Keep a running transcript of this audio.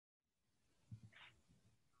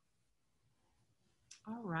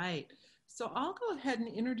All right. So I'll go ahead and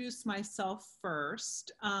introduce myself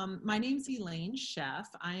first. My name is Elaine Sheff.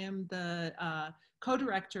 I am the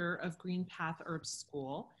co-director of Green Path Herb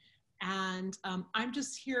School. And I'm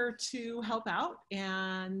just here to help out,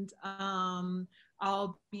 and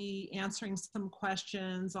I'll be answering some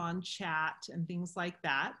questions on chat and things like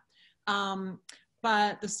that.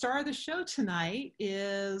 But the star of the show tonight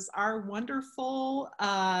is our wonderful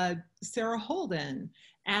Sarah Holden.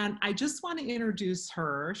 And I just want to introduce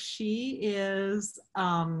her. She is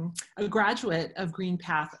a graduate of Green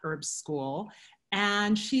Path Herb School,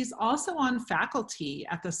 and she's also on faculty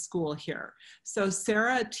at the school here. So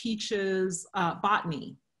Sarah teaches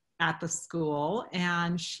botany at the school,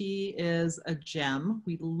 and she is a gem.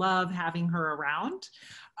 We love having her around.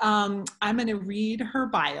 I'm going to read her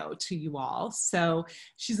bio to you all. So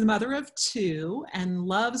she's a mother of two and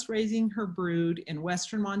loves raising her brood in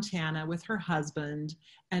Western Montana with her husband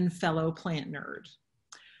and fellow plant nerd.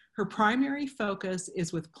 Her primary focus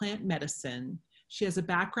is with plant medicine. She has a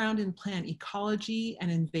background in plant ecology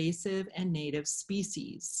and invasive and native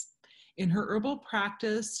species. In her herbal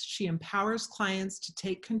practice, she empowers clients to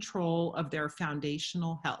take control of their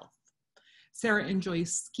foundational health. Sarah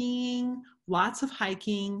enjoys skiing, lots of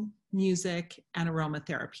hiking, music, and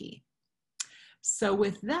aromatherapy. So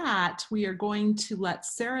with that, we are going to let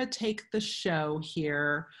Sarah take the show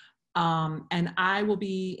here, and I will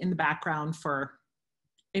be in the background for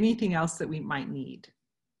anything else that we might need.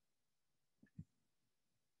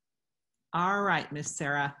 All right, Miss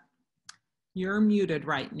Sarah, you're muted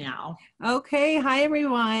right now. Okay, hi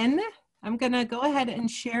everyone. I'm gonna go ahead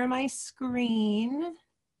and share my screen.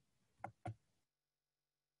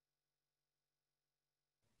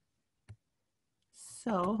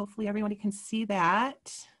 So hopefully everybody can see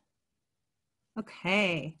that.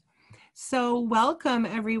 Okay, so welcome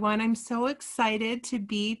everyone. I'm so excited to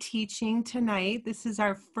be teaching tonight. This is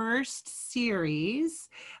our first series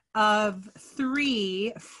of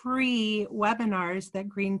 3 free webinars that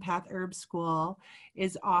Green Path Herb School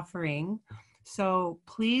is offering. So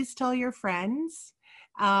please tell your friends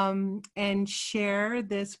and share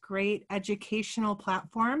this great educational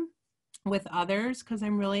platform with others, because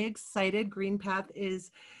I'm really excited. Green Path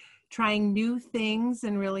is trying new things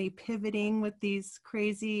and really pivoting with these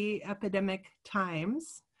crazy epidemic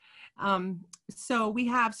times. So we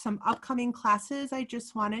have some upcoming classes I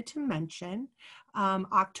just wanted to mention.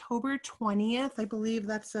 October 20th, I believe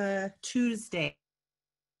that's a Tuesday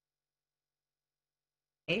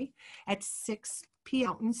at 6 p.m.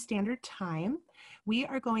 Mountain Standard Time. We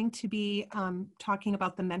are going to be talking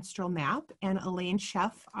about the menstrual map, and Elaine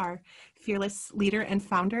Sheff, our fearless leader and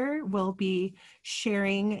founder, will be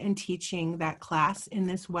sharing and teaching that class in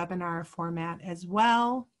this webinar format as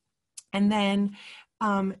well. And then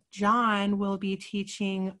John will be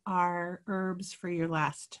teaching our herbs for your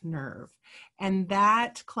last nerve. And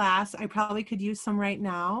that class, I probably could use some right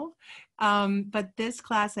now, but this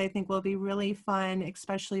class I think will be really fun,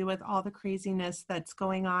 especially with all the craziness that's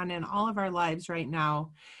going on in all of our lives right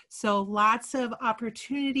now. So lots of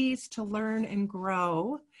opportunities to learn and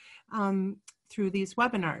grow through these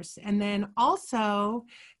webinars. And then also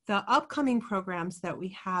the upcoming programs that we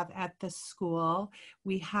have at the school,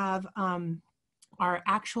 we have our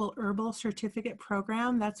actual Herbal certificate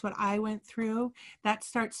program. That's what I went through. That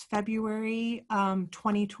starts February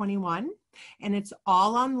 2021, and it's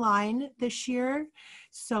all online this year.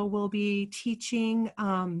 So we'll be teaching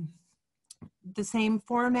the same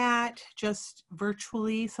format, just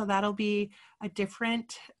virtually. So that'll be a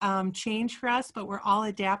different change for us, but we're all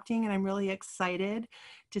adapting, and I'm really excited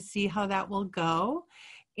to see how that will go.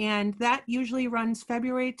 And that usually runs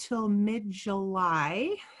February till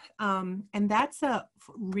mid-July. And that's a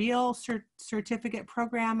real certificate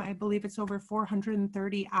program. I believe it's over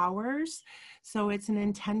 430 hours. So it's an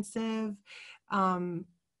intensive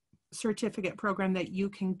certificate program that you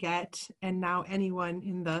can get, and now anyone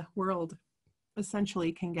in the world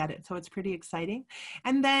essentially can get it. So it's pretty exciting.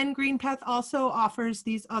 And then Green Path also offers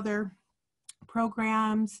these other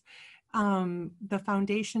programs. The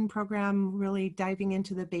foundation program, really diving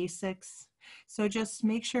into the basics. So just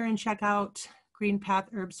make sure and check out Green Path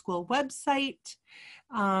Herb School website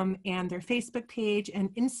and their Facebook page and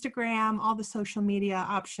Instagram, all the social media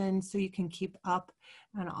options, so you can keep up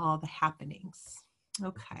on all the happenings.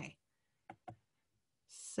 Okay.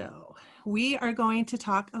 So we are going to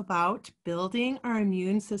talk about building our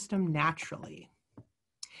immune system naturally.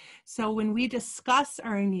 So when we discuss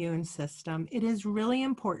our immune system, it is really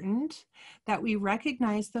important that we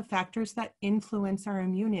recognize the factors that influence our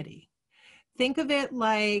immunity. Think of it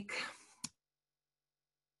like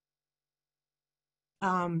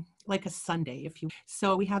like a sundae, if you.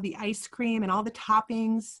 So we have the ice cream and all the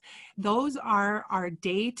toppings. Those are our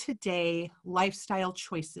day-to-day lifestyle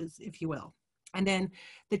choices, if you will. And then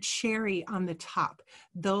the cherry on the top,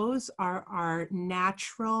 those are our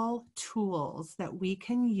natural tools that we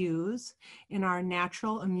can use in our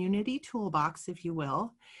natural immunity toolbox, if you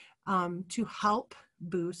will, to help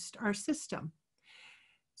boost our system.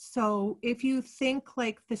 So if you think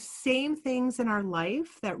like the same things in our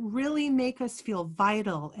life that really make us feel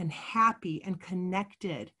vital and happy and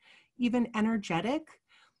connected, even energetic,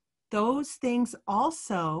 those things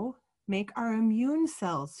also make our immune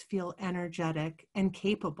cells feel energetic and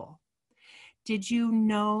capable. Did you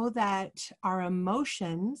know that our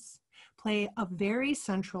emotions play a very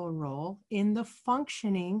central role in the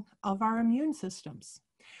functioning of our immune systems?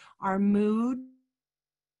 Our mood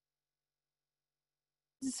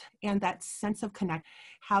and that sense of connect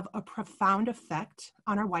have a profound effect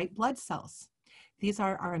on our white blood cells. These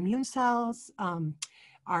are our immune cells,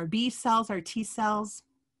 our B cells, our T cells,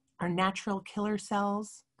 our natural killer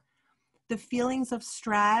cells. The feelings of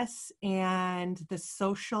stress and the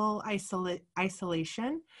social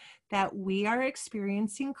isolation that we are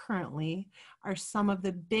experiencing currently are some of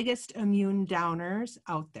the biggest immune downers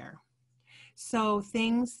out there. So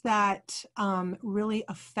things that really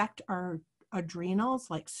affect our adrenals,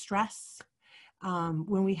 like stress,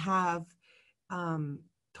 when we have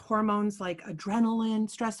hormones like adrenaline,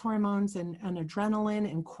 stress hormones and adrenaline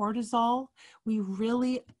and cortisol, we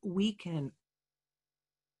really weaken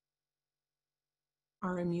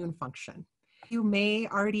our immune function. You may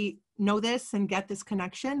already know this and get this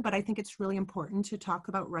connection, but I think it's really important to talk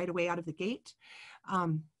about right away out of the gate.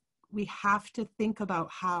 We have to think about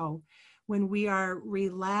how when we are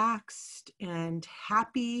relaxed and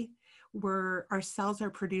happy, our cells are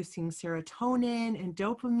producing serotonin and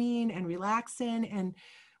dopamine and relaxin, and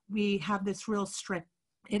we have this real strength.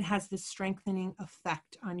 It has this strengthening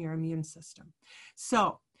effect on your immune system.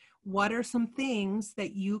 So what are some things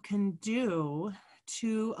that you can do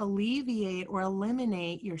to alleviate or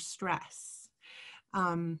eliminate your stress?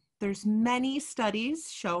 There's many studies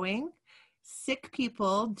showing sick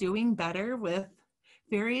people doing better with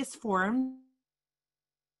various forms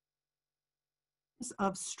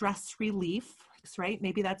of stress relief, right?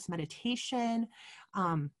 Maybe that's meditation,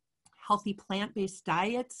 healthy plant-based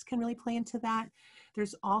diets can really play into that.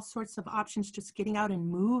 There's all sorts of options, just getting out and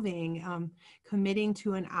moving, committing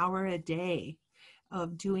to an hour a day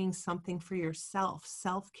of doing something for yourself,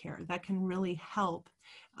 self-care, that can really help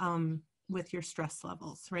with your stress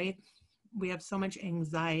levels, right? We have so much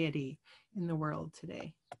anxiety in the world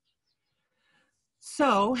today.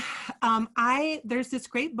 So there's this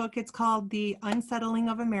great book, it's called The Unsettling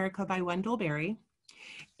of America by Wendell Berry.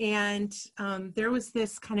 And there was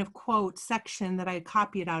this kind of quote section that I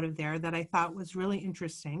copied out of there that I thought was really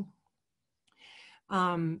interesting.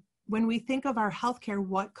 When we think of our healthcare,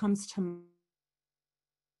 what comes to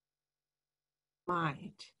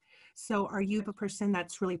mind? So are you a person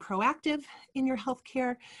that's really proactive in your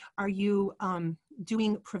healthcare? Are you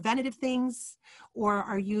doing preventative things? Or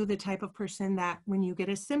are you the type of person that when you get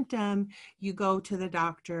a symptom, you go to the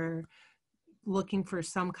doctor looking for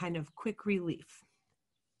some kind of quick relief?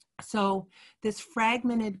 So this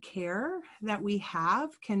fragmented care that we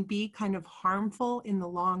have can be kind of harmful in the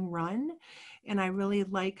long run. And I really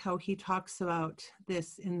like how he talks about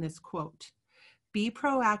this in this quote. Be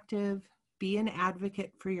proactive, be an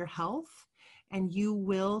advocate for your health, and you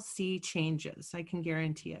will see changes. I can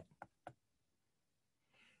guarantee it.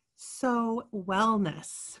 So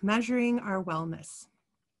wellness, measuring our wellness.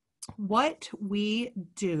 What we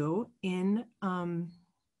do in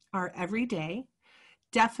our everyday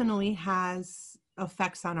definitely has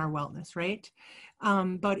effects on our wellness, right?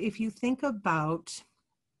 But if you think about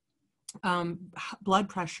blood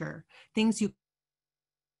pressure, things you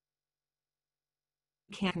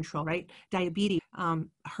can't control, right? Diabetes,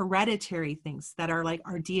 hereditary things that are like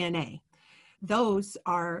our DNA. Those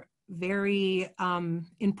are very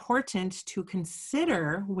important to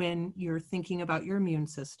consider when you're thinking about your immune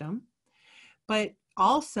system. But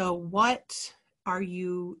also, what are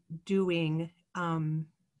you doing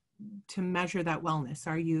to measure that wellness?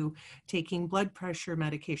 Are you taking blood pressure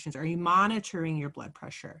medications? Are you monitoring your blood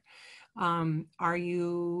pressure? Are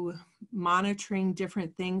you monitoring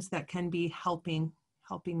different things that can be helping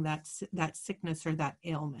that sickness or that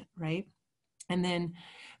ailment, right? And then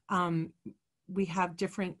we have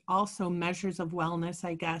different also measures of wellness,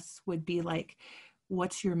 I guess, would be like,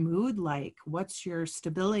 what's your mood like? What's your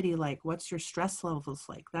stability like? What's your stress levels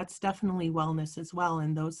like? That's definitely wellness as well.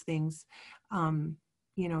 And those things,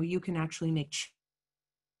 you know, you can actually make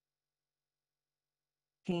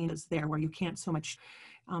changes there where you can't so much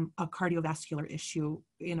a cardiovascular issue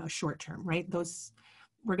in a short term, right?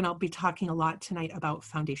 We're going to be talking a lot tonight about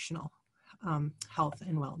foundational health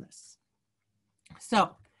and wellness.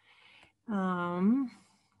 So,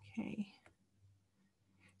 okay.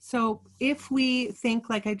 So if we think,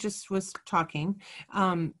 like I just was talking,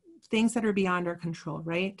 things that are beyond our control,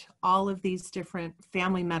 right? All of these different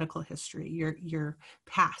family medical history, your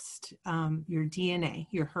past, your DNA,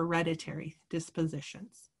 your hereditary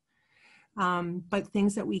dispositions. But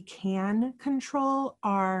things that we can control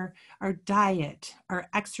are our diet, our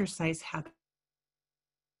exercise habits,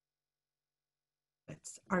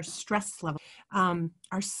 our stress level,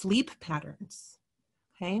 our sleep patterns,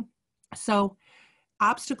 okay? So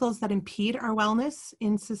obstacles that impede our wellness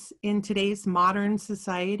in today's modern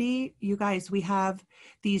society, you guys, we have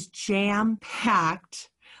these jam-packed,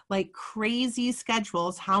 like crazy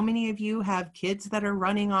schedules. How many of you have kids that are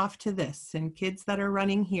running off to this and kids that are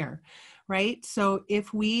running here, right? So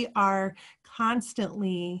if we are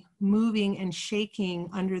constantly moving and shaking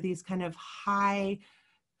under these kind of high,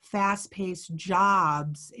 fast-paced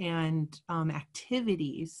jobs and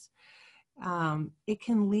activities, it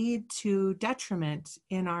can lead to detriment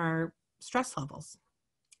in our stress levels.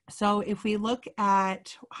 So if we look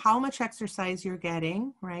at how much exercise you're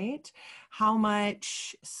getting, right? How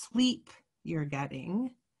much sleep you're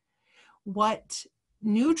getting, what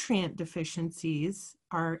nutrient deficiencies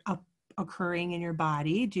are occurring in your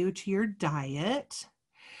body due to your diet.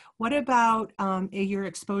 What about your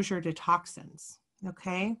exposure to toxins?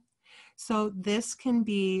 Okay. So this can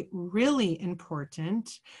be really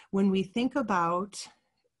important when we think about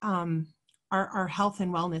our health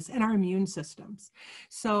and wellness and our immune systems.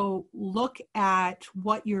 So look at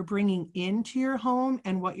what you're bringing into your home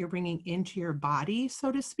and what you're bringing into your body,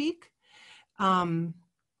 so to speak,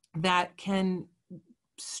 that can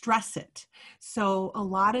stress it. So a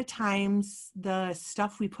lot of times the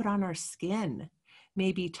stuff we put on our skin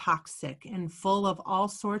may be toxic and full of all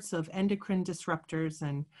sorts of endocrine disruptors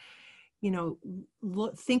and, you know,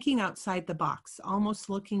 thinking outside the box, almost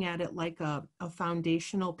looking at it like a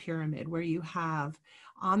foundational pyramid where you have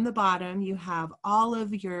on the bottom, you have all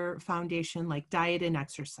of your foundation, like diet and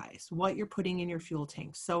exercise, what you're putting in your fuel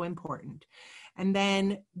tank, so important. And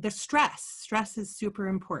then the stress is super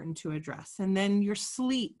important to address. And then your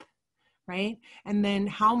sleep, right? And then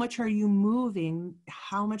how much are you moving?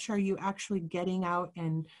 How much are you actually getting out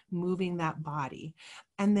and moving that body?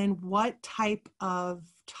 And then what type of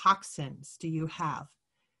toxins do you have?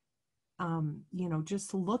 You know,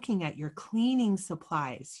 just looking at your cleaning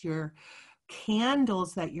supplies, your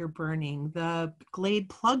candles that you're burning, the Glade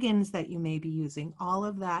plugins that you may be using, all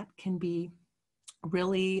of that can be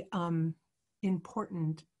really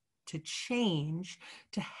important to change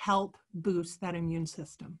to help boost that immune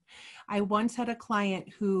system. I once had a client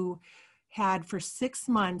who had for 6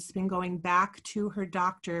 months been going back to her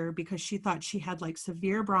doctor because she thought she had like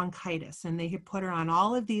severe bronchitis, and they had put her on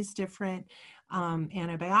all of these different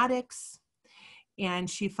antibiotics. And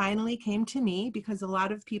she finally came to me because a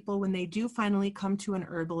lot of people, when they do finally come to an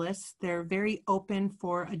herbalist, they're very open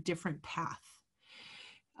for a different path.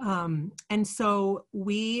 And so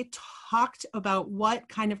we talked about what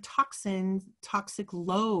kind of toxic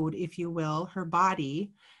load, if you will, her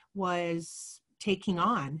body was taking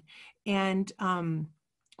on. And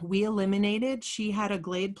we eliminated, she had a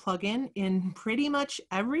Glade plug-in in pretty much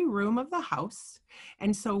every room of the house.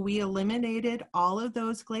 And so we eliminated all of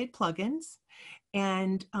those Glade plugins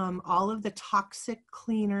and all of the toxic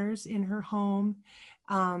cleaners in her home.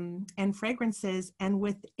 And fragrances, and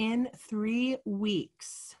within 3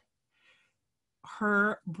 weeks,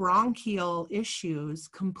 her bronchial issues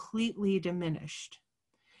completely diminished.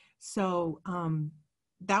 So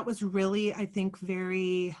that was really, I think,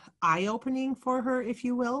 very eye-opening for her, if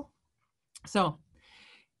you will. So,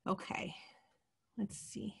 okay, let's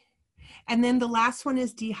see. And then the last one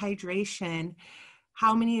is dehydration.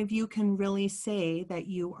 How many of you can really say that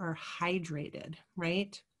you are hydrated,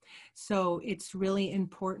 right? So it's really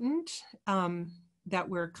important that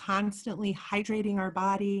we're constantly hydrating our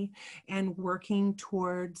body and working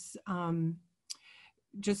towards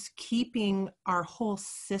just keeping our whole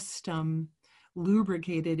system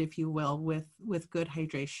lubricated, if you will, with good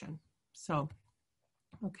hydration. So,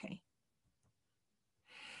 okay.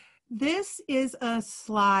 This is a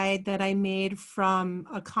slide that I made from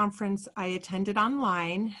a conference I attended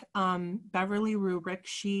online. Beverly Rubrick,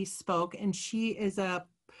 she spoke, and she is a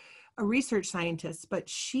research scientist, but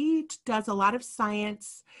she does a lot of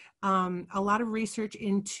science, a lot of research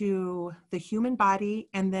into the human body,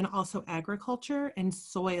 and then also agriculture and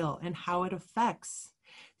soil and how it affects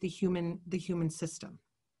the human system.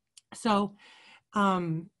 So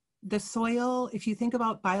The soil, if you think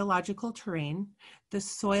about biological terrain, the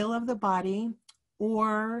soil of the body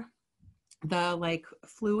or the like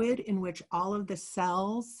fluid in which all of the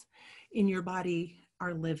cells in your body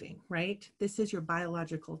are living, right? This is your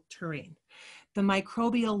biological terrain. The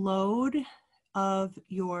microbial load of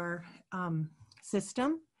your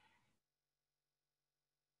system,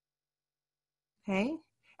 okay?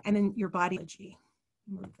 And then your body,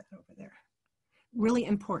 move that over there. Really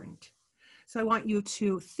important. So I want you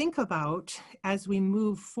to think about, as we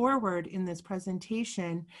move forward in this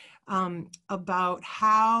presentation, about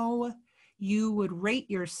how you would rate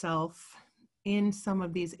yourself in some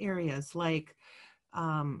of these areas, like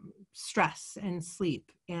stress and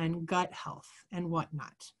sleep and gut health and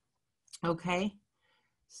whatnot. Okay,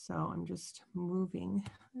 so I'm just moving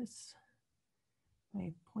this,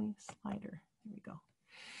 my point slider. There we go.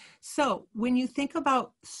 So when you think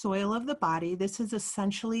about soil of the body, this is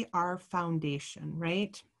essentially our foundation,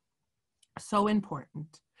 right? So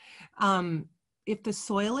important. If the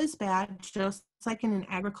soil is bad, just like in an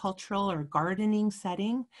agricultural or gardening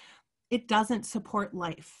setting, it doesn't support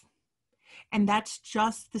life. And that's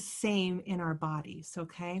just the same in our bodies,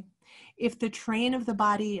 okay? If the terrain of the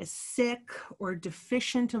body is sick or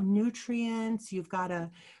deficient of nutrients, you've got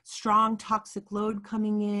a strong toxic load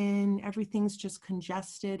coming in, everything's just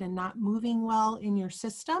congested and not moving well in your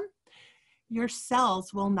system, your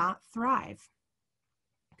cells will not thrive.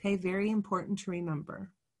 Okay, very important to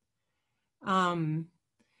remember. And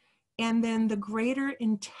then the greater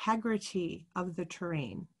integrity of the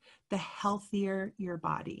terrain, the healthier your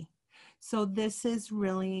body. So this is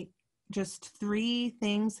really just 3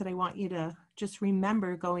 things that I want you to just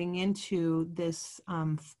remember going into this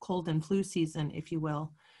cold and flu season, if you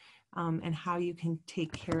will, and how you can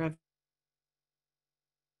take care of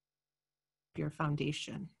your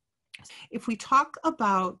foundation. If we talk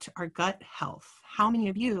about our gut health, how many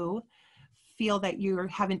of you feel that you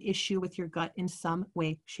have an issue with your gut in some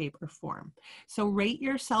way, shape, or form? So rate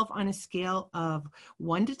yourself on a scale of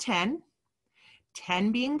 1 to 10,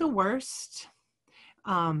 10 being the worst,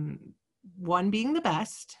 1 being the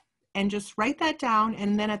best, and just write that down.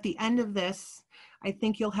 And then at the end of this, I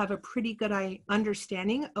think you'll have a pretty good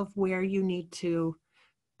understanding of where you need to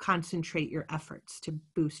concentrate your efforts to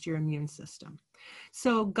boost your immune system.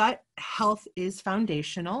 So gut health is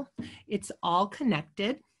foundational. It's all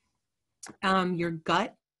connected. Your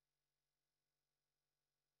gut,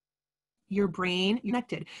 your brain,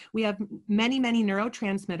 connected. We have many, many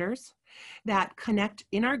neurotransmitters that connect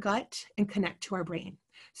in our gut and connect to our brain.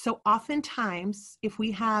 So oftentimes, if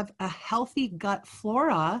we have a healthy gut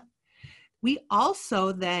flora, we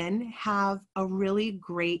also then have a really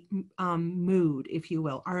great mood, if you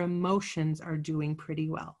will. Our emotions are doing pretty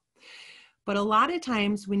well. But a lot of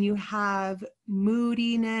times when you have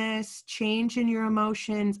moodiness, change in your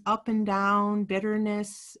emotions, up and down,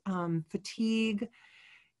 bitterness, fatigue,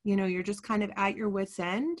 you know, you're just kind of at your wit's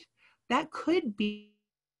end, that could be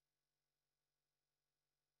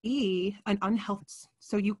an unhealthy.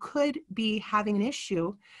 So you could be having an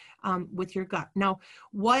issue with your gut. Now,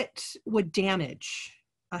 what would damage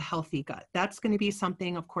a healthy gut? That's going to be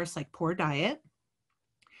something, of course, like poor diet,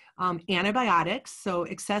 antibiotics, so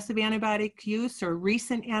excessive antibiotic use or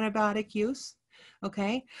recent antibiotic use,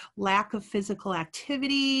 okay, lack of physical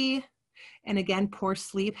activity, and again, poor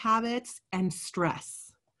sleep habits and stress.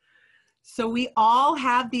 So we all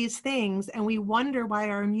have these things and we wonder why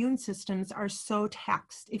our immune systems are so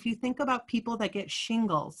taxed. If you think about people that get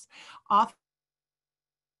shingles,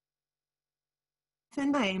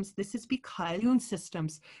 oftentimes this is because immune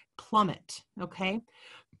systems plummet, okay?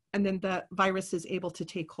 And then the virus is able to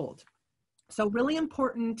take hold. So really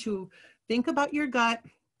important to think about your gut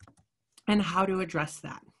and how to address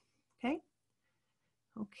that, okay?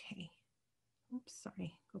 Okay, oops,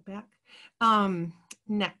 sorry, go back.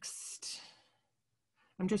 Next,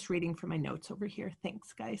 I'm just reading from my notes over here.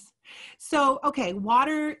 Thanks, guys. So, okay,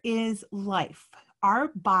 water is life. Our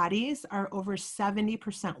bodies are over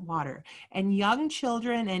 70% water, and young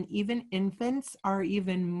children and even infants are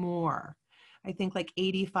even more. I think like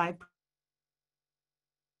 85%.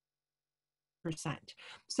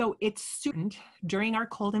 So it's important during our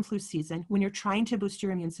cold and flu season, when you're trying to boost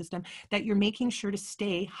your immune system, that you're making sure to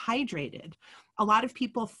stay hydrated. A lot of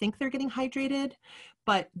people think they're getting hydrated,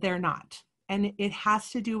 but they're not. And it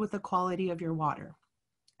has to do with the quality of your water.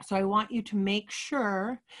 So I want you to make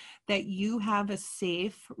sure that you have a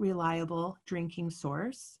safe, reliable drinking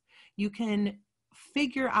source. You can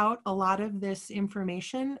figure out a lot of this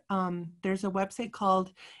information, there's a website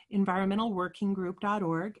called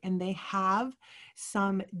environmentalworkinggroup.org, and they have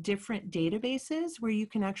some different databases where you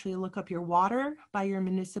can actually look up your water by your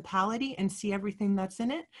municipality and see everything that's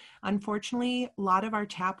in it. Unfortunately, a lot of our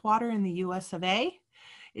tap water in the US of A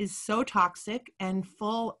is so toxic and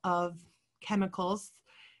full of chemicals,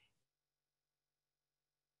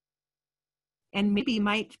 and maybe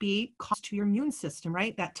might be cost to your immune system,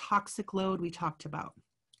 right? That toxic load we talked about.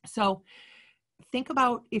 So think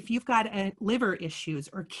about if you've got liver issues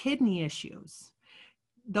or kidney issues.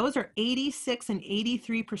 Those are 86 and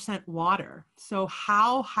 83% water. So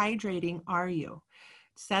how hydrating are you?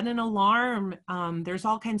 Set an alarm. There's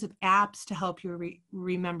all kinds of apps to help you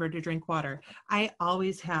remember to drink water. I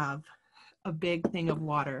always have a big thing of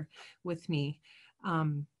water with me.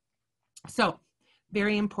 So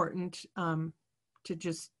very important to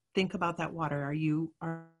just think about that water. Are you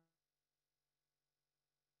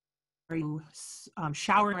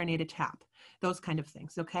shower-chlorinated tap? Those kind of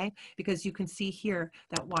things, okay? Because you can see here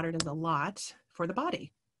that water does a lot for the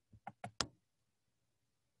body.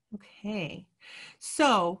 Okay,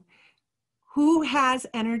 so who has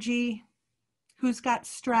energy? Who's got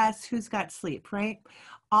stress? Who's got sleep, right?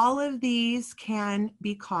 All of these can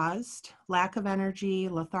be caused, lack of energy,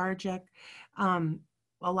 lethargic.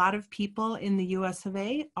 A lot of people in the US of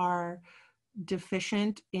A are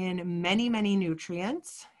deficient in many, many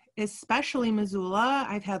nutrients, especially Missoula.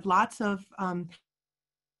 I've had lots of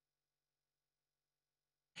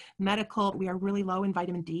medical, we are really low in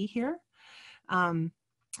vitamin D here.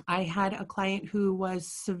 I had a client who was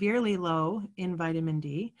severely low in vitamin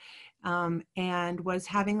D and was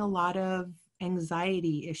having a lot of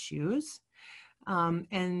anxiety issues.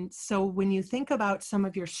 And so when you think about some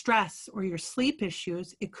of your stress or your sleep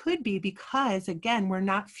issues, it could be because, again, we're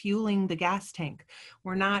not fueling the gas tank.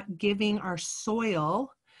 We're not giving our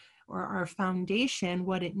soil or our foundation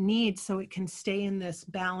what it needs so it can stay in this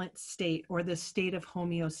balanced state or this state of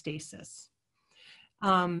homeostasis.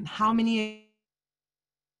 How many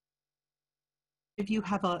if you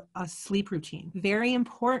have a sleep routine? Very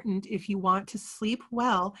important if you want to sleep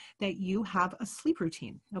well that you have a sleep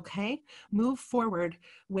routine, okay? Move forward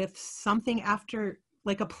with something after,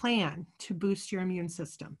 like a plan to boost your immune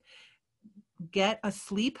system. Get a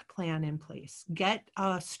sleep plan in place. Get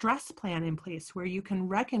a stress plan in place where you can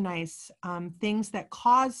recognize things that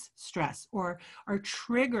cause stress or are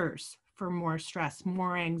triggers for more stress,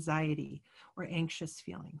 more anxiety, or anxious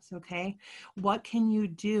feelings, okay? What can you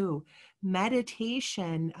do?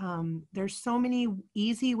 Meditation. There's so many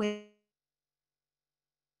easy ways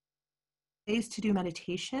to do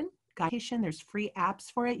meditation. There's free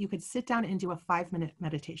apps for it. You could sit down and do a 5-minute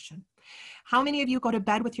meditation. How many of you go to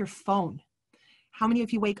bed with your phone? How many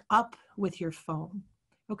of you wake up with your phone?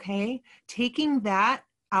 Okay, taking that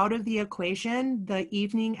out of the equation, the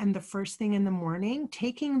evening and the first thing in the morning,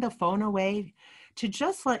 taking the phone away to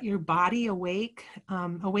just let your body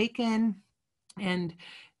awaken and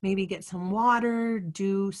maybe get some water,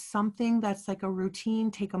 do something that's like a routine,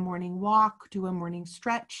 take a morning walk, do a morning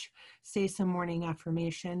stretch, say some morning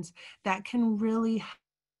affirmations. That can really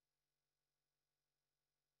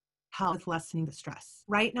help with lessening the stress.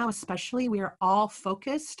 Right now, especially, we are all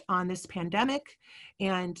focused on this pandemic,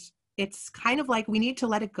 and it's kind of like we need to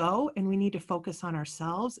let it go and we need to focus on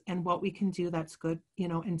ourselves and what we can do that's good, you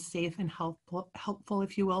know, and safe and helpful,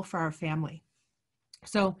 if you will, for our family.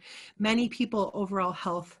 So many people overall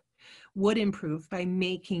health would improve by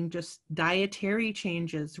making just dietary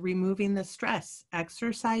changes, removing the stress,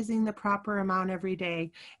 exercising the proper amount every day,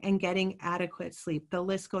 and getting adequate sleep. The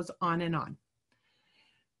list goes on and on.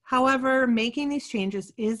 However, making these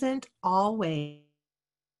changes isn't always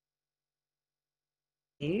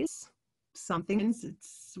something.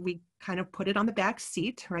 We kind of put it on the back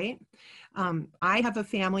seat, right? I have a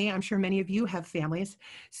family. I'm sure many of you have families.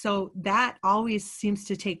 So that always seems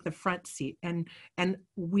to take the front seat, and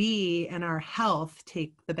we and our health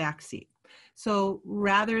take the back seat. So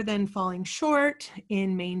rather than falling short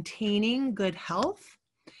in maintaining good health,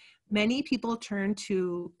 many people turn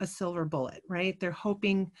to a silver bullet, right? They're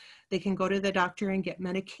hoping they can go to the doctor and get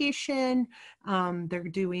medication. They're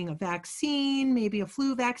doing a vaccine, maybe a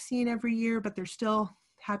flu vaccine every year, but they're still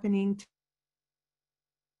happening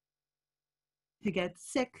to get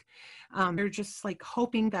sick. They're just like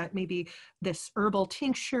hoping that maybe this herbal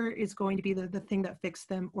tincture is going to be the thing that fixes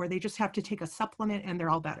them, or they just have to take a supplement and they're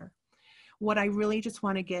all better. What I really just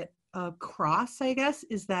want to get across, I guess,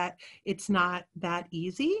 is that it's not that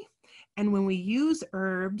easy. And when we use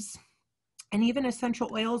herbs and even essential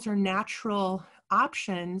oils or natural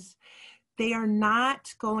options, they are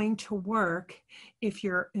not going to work if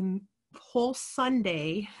your whole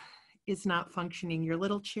sundae is not functioning, your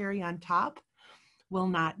little cherry on top will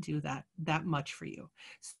not do that much for you.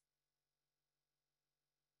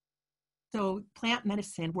 So plant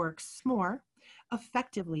medicine works more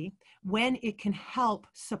effectively when it can help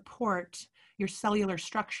support your cellular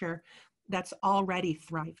structure that's already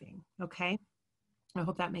thriving, okay? I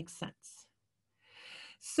hope that makes sense.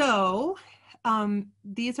 So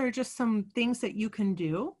these are just some things that you can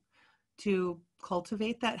do to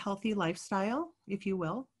cultivate that healthy lifestyle, if you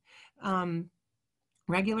will.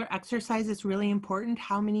 Regular exercise is really important.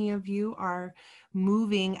 How many of you are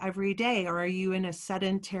moving every day, or are you in a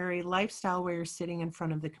sedentary lifestyle where you're sitting in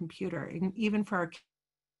front of the computer? And even for our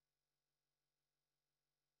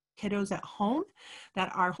kiddos at home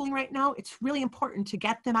that are holding right now, it's really important to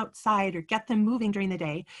get them outside or get them moving during the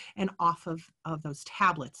day and off of those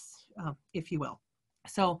tablets, if you will.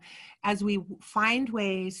 So as we find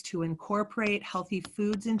ways to incorporate healthy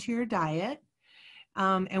foods into your diet,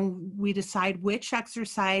 and we decide which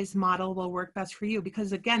exercise model will work best for you,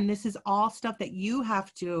 because again, this is all stuff that you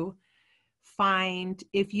have to find.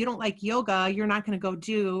 If you don't like yoga, you're not going to go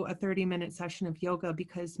do a 30-minute session of yoga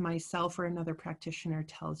because myself or another practitioner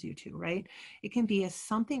tells you to, right? It can be as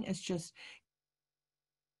something as just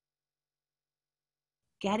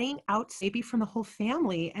getting out, maybe from the whole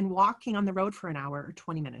family, and walking on the road for an hour or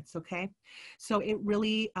 20 minutes, okay? So it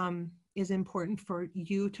really is important for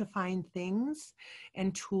you to find things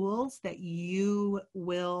and tools that you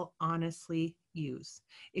will honestly use.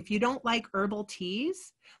 If you don't like herbal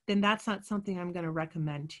teas, then that's not something I'm going to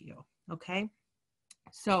recommend to you, okay?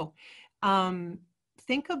 So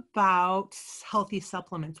think about healthy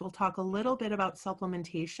supplements. We'll talk a little bit about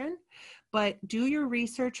supplementation, but do your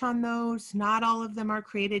research on those. Not all of them are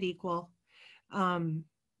created equal.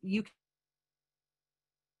 You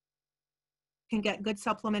can get good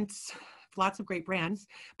supplements, lots of great brands,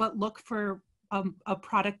 but look for a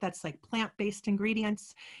product that's like plant-based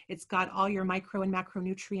ingredients. It's got all your micro and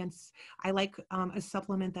macronutrients. I like a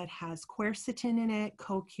supplement that has quercetin in it,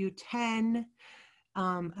 CoQ10.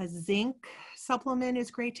 A zinc supplement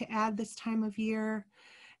is great to add this time of year,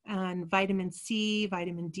 and vitamin C,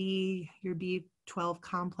 vitamin D, your B12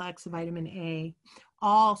 complex, vitamin A,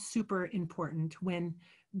 all super important when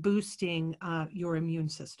boosting your immune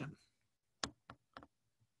system.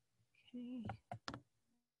 Okay.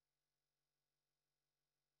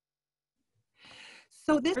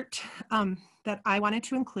 So this that I wanted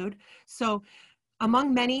to include, so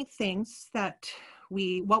among many things that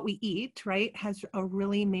what we eat, right, has a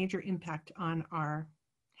really major impact on our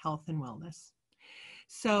health and wellness.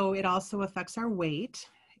 So it also affects our weight.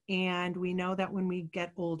 And we know that when we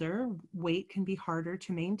get older, weight can be harder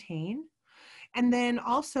to maintain. And then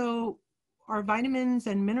also our vitamins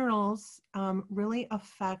and minerals really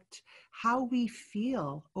affect how we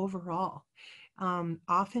feel overall.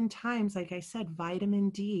 Oftentimes, like I said, vitamin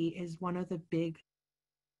D is one of the big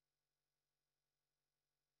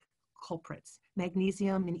culprits.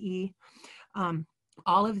 Magnesium and E,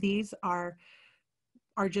 all of these are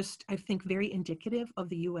just, I think, very indicative of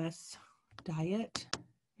the U.S. diet.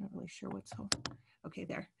 Not really sure what's okay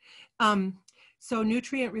there. So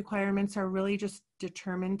nutrient requirements are really just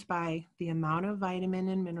determined by the amount of vitamin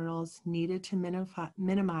and minerals needed to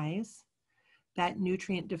minimize that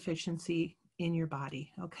nutrient deficiency in your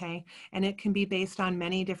body, okay? And it can be based on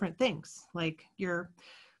many different things, like your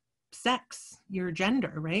sex, your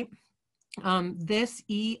gender, right? This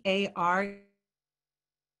EAR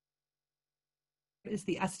is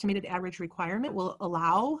the estimated average requirement, will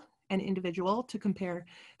allow an individual to compare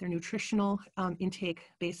their nutritional intake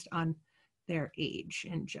based on their age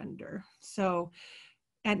and gender. So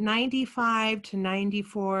at 95 to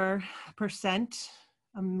 94%,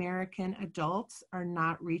 American adults are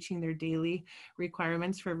not reaching their daily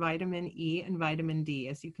requirements for vitamin E and vitamin D,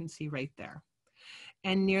 as you can see right there.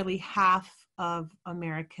 And nearly half of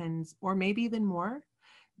Americans, or maybe even more,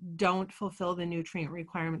 don't fulfill the nutrient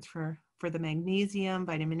requirements for the magnesium,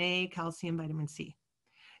 vitamin A, calcium, vitamin C.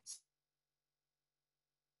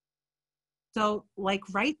 So like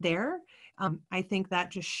right there, I think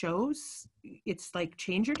that just shows it's like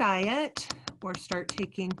change your diet or start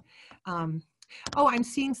taking, oh, I'm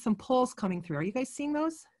seeing some polls coming through. Are you guys seeing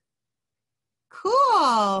those?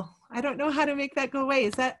 Cool. I don't know how to make that go away.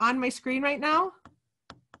 Is that on my screen right now?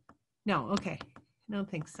 No, okay. I don't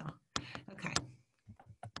think so. Okay.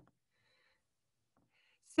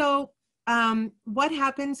 So what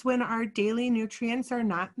happens when our daily nutrients are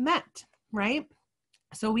not met, right?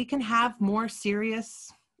 So we can have more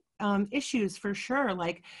serious issues for sure.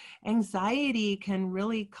 Like anxiety can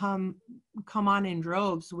really come on in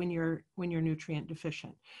droves when you're nutrient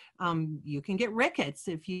deficient. You can get rickets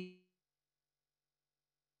if you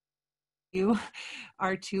you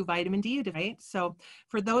are to vitamin D, right? So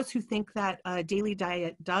for those who think that a daily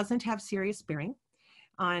diet doesn't have serious bearing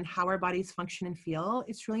on how our bodies function and feel,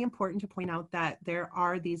 it's really important to point out that there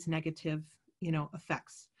are these negative,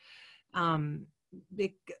 effects.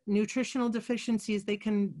 Nutritional deficiencies, they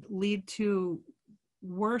can lead to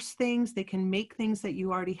worse things. They can make things that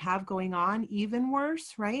you already have going on even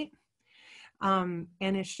worse, right? And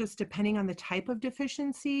it's just depending on the type of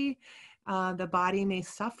deficiency, the body may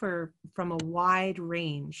suffer from a wide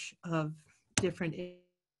range of different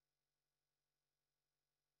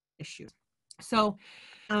issues. So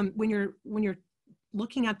when you're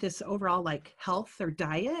looking at this overall like health or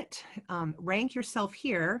diet, rank yourself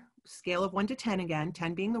here, scale of 1 to 10 again,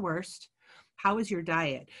 10 being the worst. How is your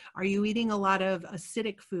diet? Are you eating a lot of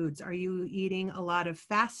acidic foods? Are you eating a lot of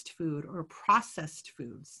fast food or processed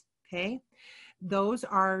foods? Okay. Those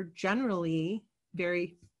are generally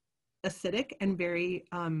very acidic and very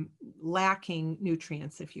lacking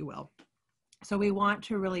nutrients, if you will. So we want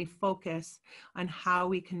to really focus on how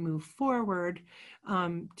we can move forward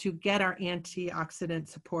to get our antioxidant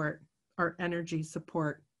support, our energy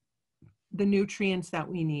support, the nutrients that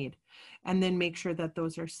we need, and then make sure that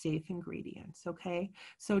those are safe ingredients, okay?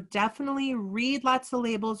 So definitely read lots of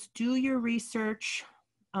labels, do your research.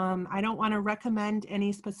 I don't want to recommend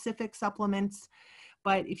any specific supplements,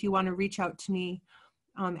 but if you want to reach out to me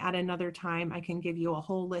at another time, I can give you a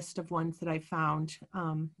whole list of ones that I found,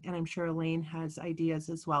 and I'm sure Elaine has ideas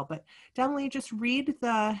as well. But definitely just read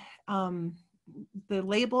the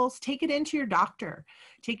labels, take it into your doctor,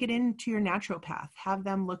 take it into your naturopath, have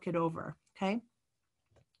them look it over, okay?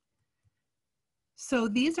 So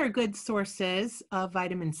these are good sources of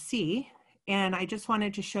vitamin C, and I just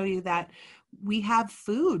wanted to show you that we have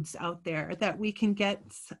foods out there that we can get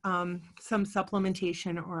some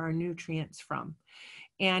supplementation or our nutrients from.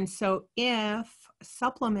 And so if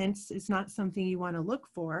supplements is not something you want to look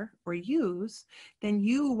for or use, then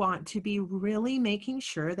you want to be really making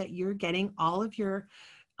sure that you're getting all of your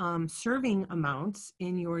serving amounts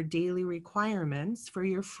in your daily requirements for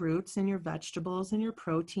your fruits and your vegetables and your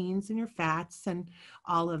proteins and your fats and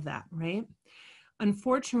all of that, right?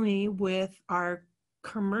 Unfortunately, with our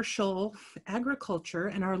commercial agriculture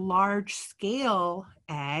and our large scale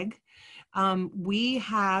ag, we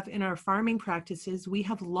have in our farming practices, we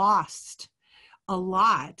have lost a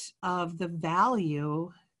lot of the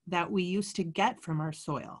value that we used to get from our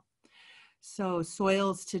soil. So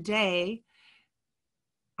soils today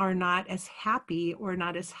are not as happy or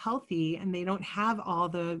not as healthy, and they don't have all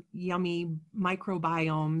the yummy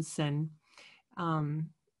microbiomes and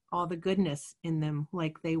all the goodness in them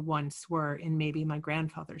like they once were in maybe my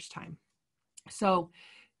grandfather's time. So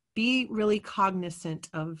be really cognizant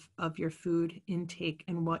of your food intake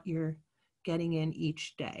and what you're getting in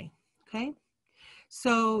each day, okay?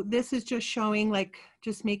 So this is just showing, like,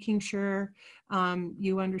 just making sure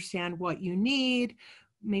you understand what you need,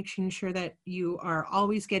 making sure that you are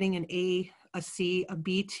always getting an A, a C, a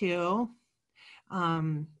B2,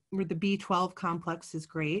 where the B12 complex is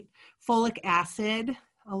great. Folic acid,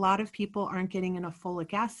 a lot of people aren't getting enough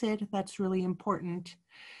folic acid. That's really important.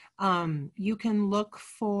 You can look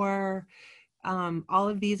for all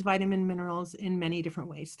of these vitamin minerals in many different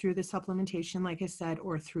ways, through the supplementation, like I said,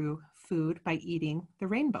 or through food by eating the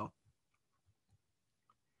rainbow.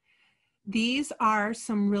 These are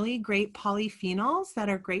some really great polyphenols that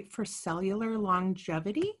are great for cellular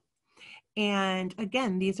longevity. And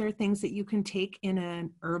again, these are things that you can take in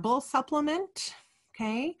an herbal supplement.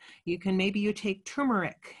 Okay, maybe you take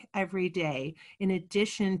turmeric every day in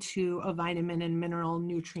addition to a vitamin and mineral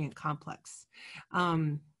nutrient complex.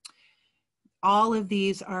 All of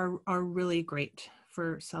these are really great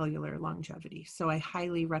for cellular longevity, so I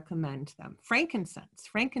highly recommend them. Frankincense.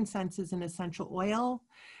 Frankincense is an essential oil.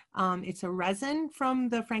 It's a resin from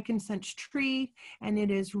the frankincense tree, and it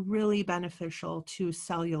is really beneficial to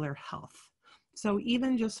cellular health. So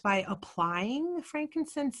even just by applying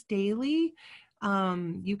frankincense daily,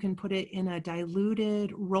 you can put it in a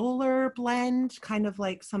diluted roller blend, kind of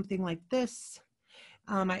like something like this.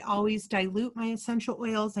 I always dilute my essential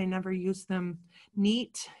oils. I never use them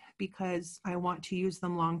neat because I want to use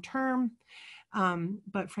them long term.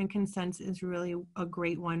 But frankincense is really a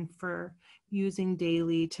great one for using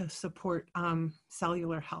daily to support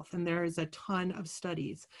cellular health. And there is a ton of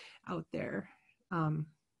studies out there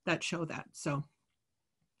that show that. So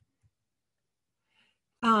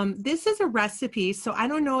this is a recipe. So I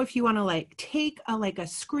don't know if you want to like take a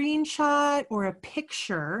screenshot or a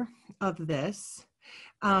picture of this.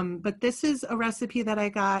 But this is a recipe that I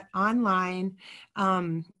got online,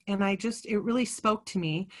 and it really spoke to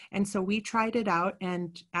me. And so we tried it out,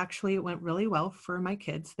 and actually it went really well for my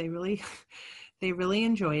kids. They really, they really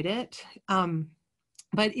enjoyed it.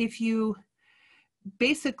 But if you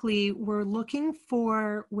basically we're looking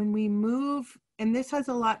for when we move, and this has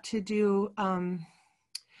a lot to do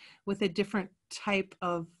with a different type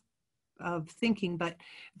of thinking, but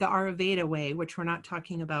the Ayurveda way, which we're not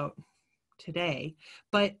talking about today.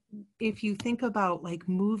 But if you think about like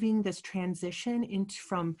moving this transition into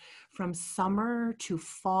from summer to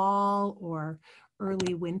fall or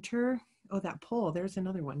early winter. Oh, that pole, there's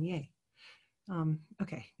another one, yay.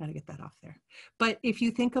 Okay, gotta get that off there. But if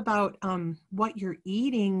you think about what you're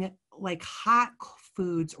eating, like hot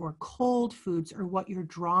foods or cold foods, or what you're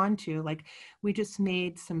drawn to, like we just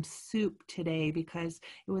made some soup today because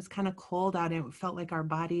it was kind of cold out and it felt like our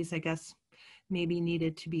bodies, I guess, maybe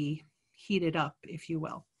needed to be heated up, if you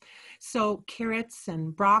will. So carrots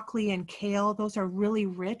and broccoli and kale, those are really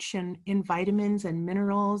rich in vitamins and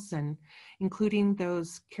minerals, and including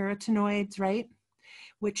those carotenoids, right?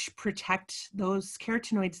 Which protect those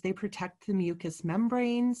carotenoids, they protect the mucous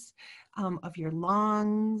membranes of your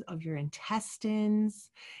lungs, of your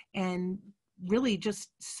intestines, and really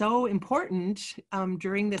just so important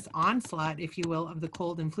during this onslaught, if you will, of the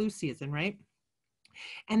cold and flu season, right?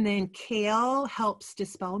 And then kale helps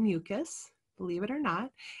dispel mucus, believe it or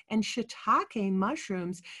not. And shiitake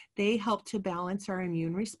mushrooms, they help to balance our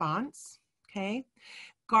immune response, okay?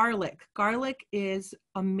 Garlic is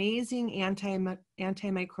amazing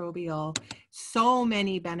antimicrobial, so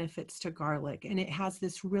many benefits to garlic. And it has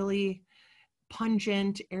this really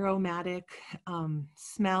pungent, aromatic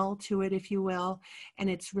smell to it, if you will. And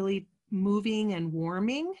it's really moving and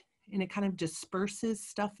warming, and it kind of disperses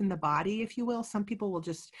stuff in the body, if you will. Some people will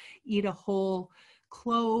just eat a whole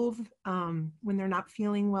clove when they're not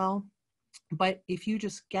feeling well. But if you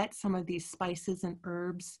just get some of these spices and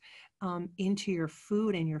herbs into your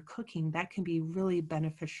food and your cooking, that can be really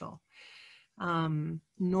beneficial.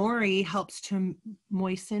 Nori helps to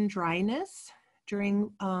moisten dryness during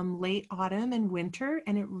late autumn and winter,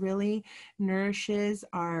 and it really nourishes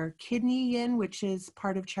our kidney yin, which is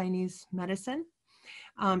part of Chinese medicine.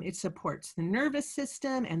 It supports the nervous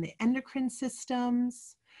system and the endocrine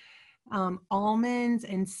systems. Almonds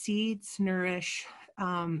and seeds nourish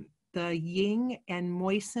the yin and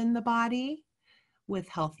moisten the body with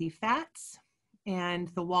healthy fats, and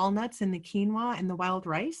the walnuts and the quinoa and the wild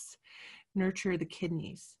rice nurture the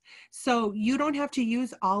kidneys. So you don't have to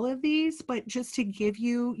use all of these, but just to give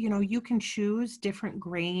you, you can choose different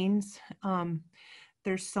grains.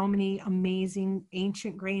 There's so many amazing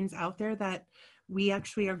ancient grains out there that we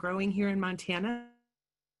actually are growing here in Montana.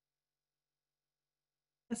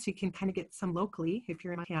 So you can kind of get some locally if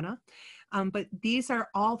you're in Montana. But these are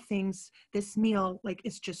all things, this meal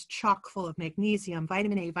is just chock full of magnesium,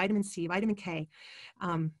 vitamin A, vitamin C, vitamin K.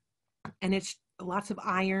 And it's lots of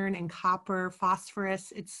iron and copper,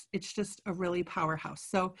 phosphorus. It's just a really powerhouse.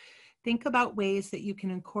 So think about ways that you can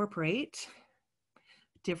incorporate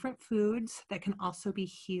different foods that can also be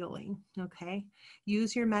healing, okay?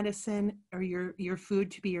 Use your medicine or your food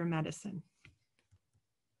to be your medicine.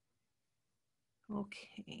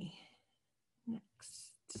 Okay,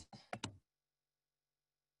 next.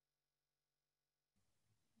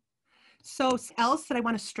 So else that I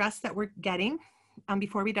want to stress that we're getting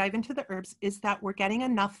before we dive into the herbs is that we're getting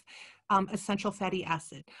enough essential fatty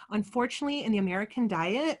acid. Unfortunately, in the American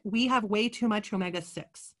diet, we have way too much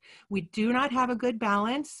omega-6. We do not have a good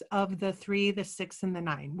balance of the 3, the 6, and the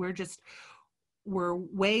 9. We're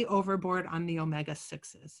way overboard on the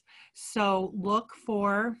omega-6s. So look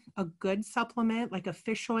for a good supplement like a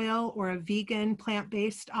fish oil or a vegan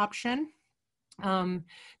plant-based option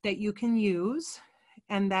that you can use,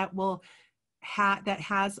 and that will that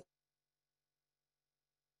has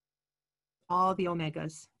all the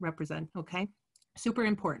omegas represent, okay? Super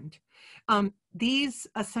important. These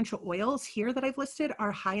essential oils here that I've listed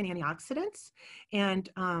are high in antioxidants and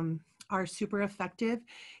are super effective.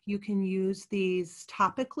 You can use these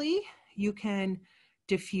topically, you can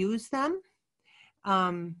diffuse them,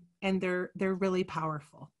 and they're really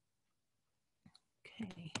powerful.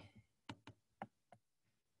 Okay.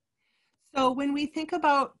 So when we think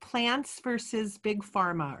about plants versus big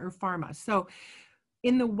pharma or pharma, so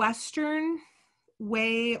in the Western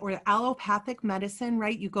way or allopathic medicine,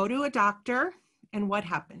 right, you go to a doctor and what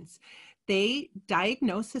happens? They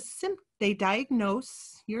diagnose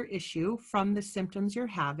your issue from the symptoms you're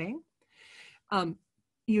having,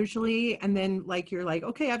 usually, and then you're like,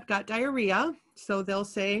 okay, I've got diarrhea. So they'll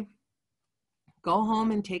say, go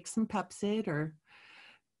home and take some Pepcid or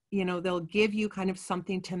they'll give you kind of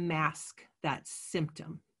something to mask that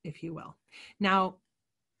symptom, if you will. Now,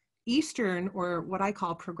 Eastern, or what I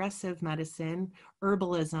call progressive medicine,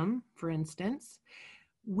 herbalism, for instance,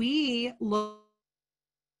 we look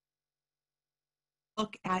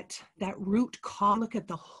at that root cause, look at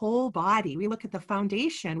the whole body, we look at the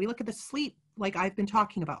foundation, we look at the sleep, like I've been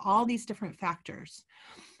talking about, all these different factors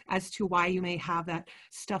as to why you may have that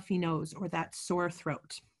stuffy nose or that sore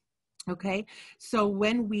throat. Okay, so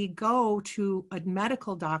when we go to a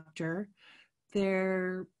medical doctor,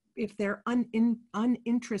 if they're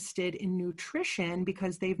uninterested in nutrition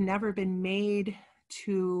because they've never been made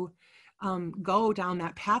to go down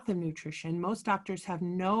that path of nutrition, most doctors have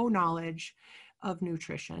no knowledge of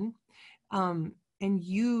nutrition. And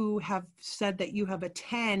you have said that you have a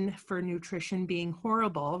 10 for nutrition being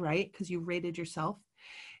horrible, right? Because you rated yourself.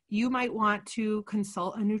 You might want to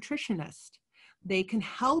consult a nutritionist. They can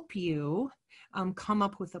help you come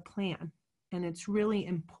up with a plan. And it's really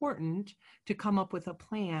important to come up with a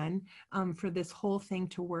plan for this whole thing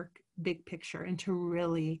to work big picture and to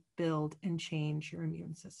really build and change your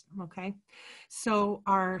immune system, okay? So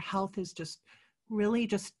our health is really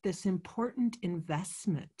just this important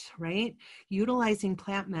investment, right? Utilizing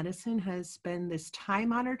plant medicine has been this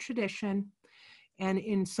time-honored tradition and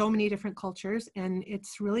in so many different cultures, and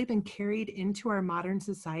it's really been carried into our modern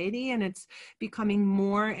society, and it's becoming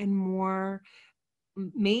more and more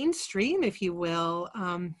mainstream, if you will.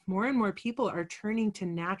 More and more people are turning to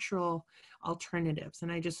natural alternatives,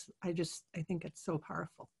 and I think it's so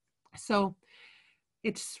powerful. So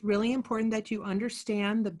it's really important that you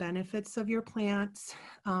understand the benefits of your plants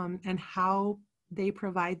and how they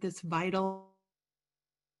provide this vital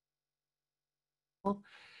what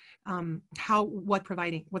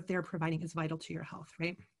they're providing is vital to your health,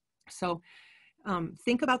 right? So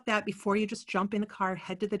think about that before you just jump in the car,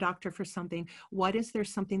 head to the doctor for something. What is there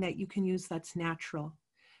something that you can use that's natural?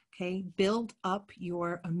 Okay, build up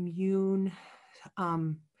your immune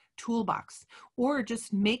toolbox, or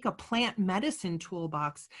just make a plant medicine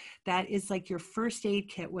toolbox that is like your first aid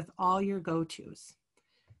kit with all your go-tos.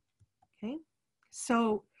 Okay,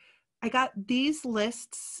 so I got these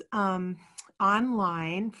lists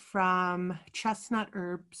online from Chestnut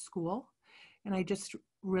Herb School, and I just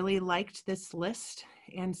really liked this list.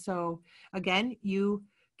 And so again, you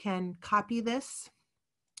can copy this.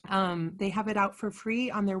 They have it out for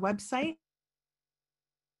free on their website.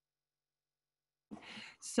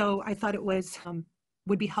 So I thought it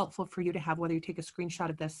would be helpful for you to have, whether you take a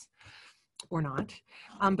screenshot of this or not.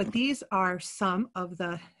 But these are some of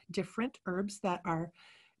the different herbs that are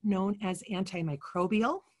known as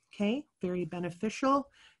antimicrobial, okay? Very beneficial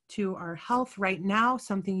to our health right now,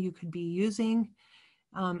 something you could be using,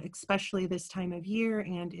 especially this time of year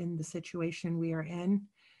and in the situation we are in.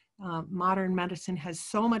 Modern medicine has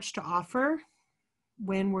so much to offer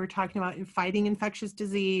when we're talking about fighting infectious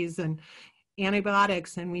disease and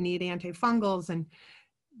antibiotics, and we need antifungals, and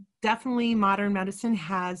definitely modern medicine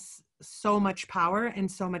has so much power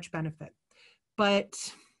and so much benefit.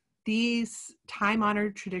 But these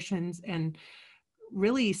time-honored traditions and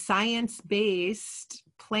really science-based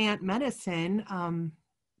plant medicine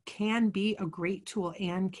can be a great tool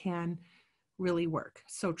and can really work.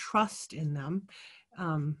 So trust in them.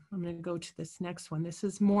 I'm going to go to this next one. This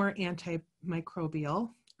is more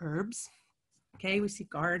antimicrobial herbs. Okay, we see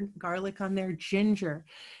garlic on there, ginger.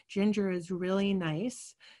 Ginger is really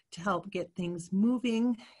nice to help get things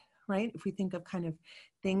moving, right? If we think of kind of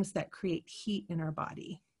things that create heat in our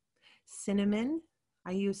body. Cinnamon,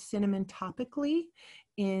 I use cinnamon topically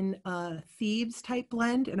in a Thieves type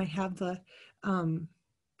blend, and I have the, oh,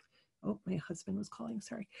 my husband was calling,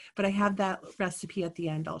 sorry. But I have that recipe at the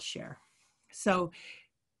end I'll share. So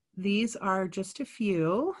these are just a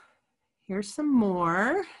few. Here's some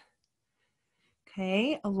more.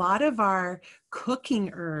 Okay, a lot of our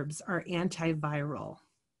cooking herbs are antiviral,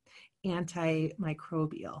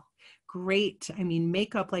 antimicrobial. Great, I mean,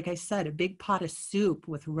 make up, like I said, a big pot of soup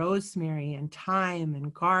with rosemary and thyme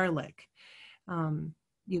and garlic.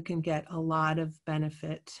 You can get a lot of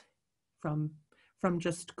benefit from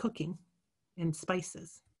just cooking and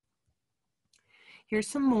spices. Here's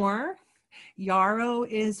some more. Yarrow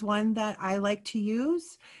is one that I like to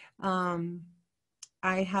use.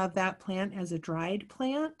 I have that plant as a dried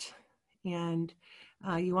plant, and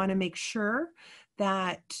you want to make sure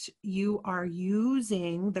that you are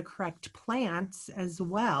using the correct plants as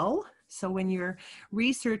well. So when you're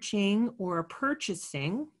researching or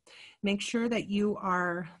purchasing, make sure that you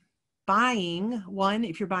are buying one,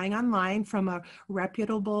 if you're buying online, from a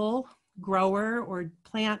reputable grower or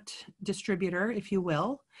plant distributor, if you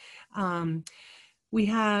will. We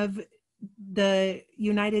have the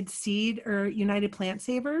United Seed or United Plant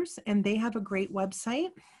Savers, and they have a great website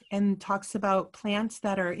and talks about plants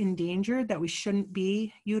that are endangered that we shouldn't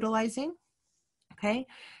be utilizing. Okay,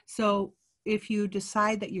 so if you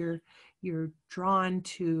decide that you're drawn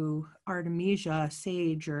to Artemisia,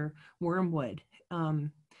 sage, or wormwood,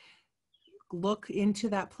 look into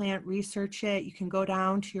that plant, research it. You can go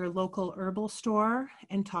down to your local herbal store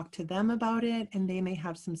and talk to them about it, and they may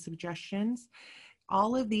have some suggestions.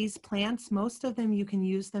 All of these plants, most of them, you can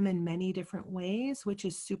use them in many different ways, which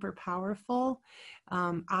is super powerful.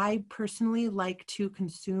 I personally like to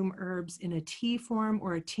consume herbs in a tea form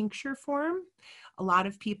or a tincture form. A lot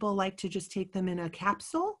of people like to just take them in a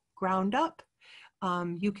capsule, ground up.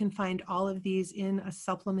 You can find all of these in a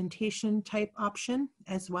supplementation type option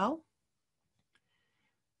as well.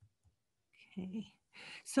 Okay,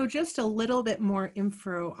 so just a little bit more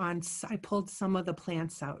info on, I pulled some of the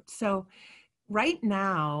plants out. So right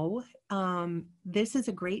now, this is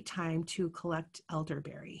a great time to collect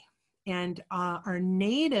elderberry. And our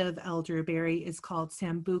native elderberry is called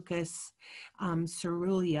Sambucus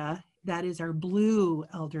caerulea. That is our blue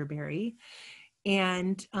elderberry.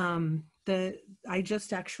 And I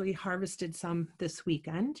just actually harvested some this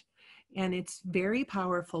weekend, and it's very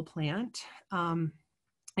powerful plant.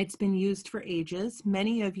 It's been used for ages.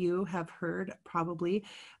 Many of you have heard probably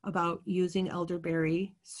about using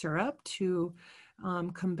elderberry syrup to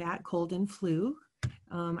combat cold and flu.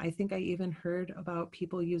 I think I even heard about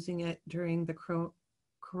people using it during the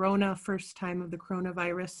first time of the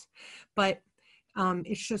coronavirus. But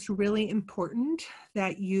it's just really important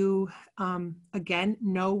that you, again,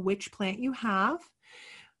 know which plant you have.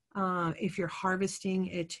 If you're harvesting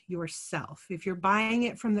it yourself. If you're buying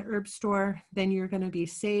it from the herb store, then you're going to be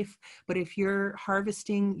safe. But if you're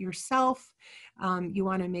harvesting yourself, you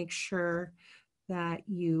want to make sure that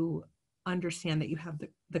you understand that you have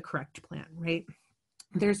the correct plant, right?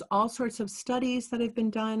 There's all sorts of studies that have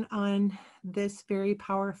been done on this very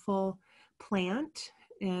powerful plant,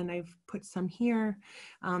 and I've put some here.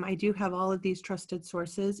 I do have all of these trusted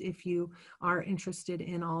sources. If you are interested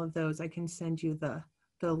in all of those, I can send you the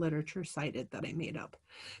literature cited that I made up.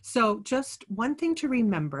 So just one thing to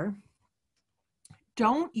remember,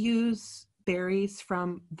 don't use berries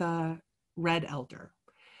from the red elder.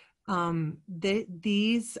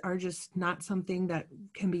 These are just not something that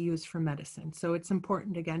can be used for medicine. So it's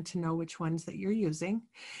important, again, to know which ones that you're using.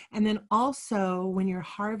 And then also when you're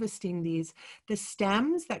harvesting these, the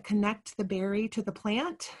stems that connect the berry to the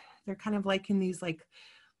plant, they're kind of like in these like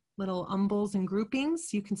little umbels and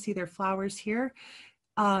groupings. You can see their flowers here.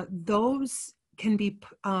 Those can be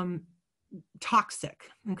toxic,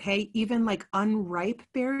 okay? Even like unripe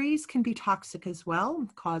berries can be toxic as well,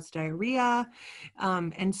 cause diarrhea.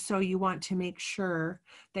 And so you want to make sure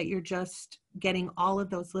that you're just getting all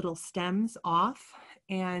of those little stems off.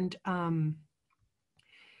 And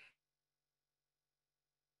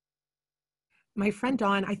my friend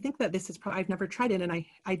Dawn, I think that this is probably, I've never tried it, and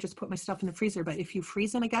I just put my stuff in the freezer, but if you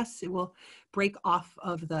freeze them, I guess it will break off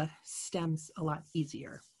of the stems a lot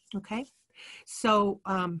easier, okay? So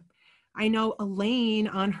I know Elaine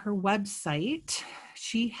on her website,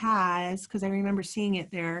 she has, because I remember seeing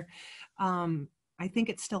it there, I think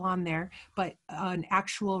it's still on there, but an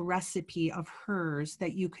actual recipe of hers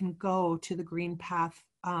that you can go to the Green Path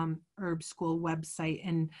Herb School website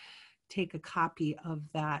and take a copy of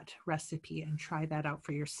that recipe and try that out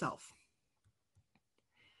for yourself.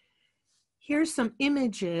 Here's some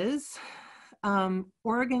images.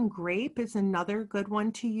 Oregon grape is another good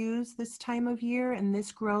one to use this time of year, and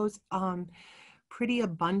this grows pretty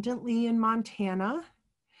abundantly in Montana.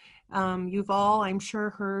 You've all, I'm sure,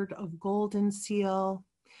 heard of golden seal.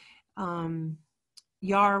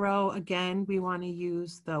 Yarrow, again, we want to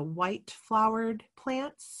use the white flowered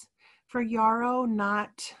plants for yarrow,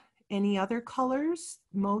 not any other colors.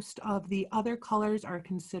 Most of the other colors are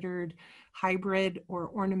considered hybrid or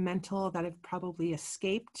ornamental that have probably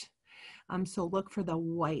escaped. So look for the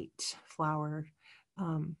white flower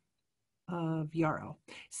of yarrow.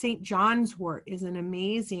 St. John's wort is an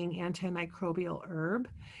amazing antimicrobial herb.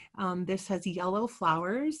 This has yellow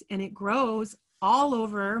flowers and it grows all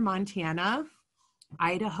over Montana,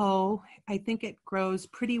 Idaho. I think it grows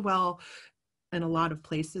pretty well in a lot of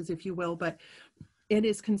places, if you will, but it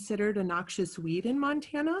is considered a noxious weed in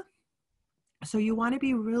Montana. So you want to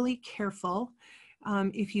be really careful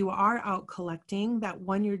if you are out collecting, that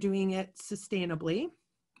one, you're doing it sustainably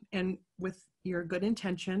and with your good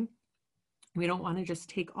intention. We don't want to just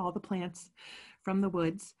take all the plants from the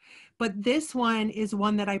woods. But this one is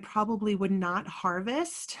one that I probably would not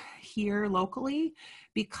harvest here locally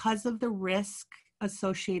because of the risk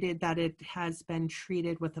associated that it has been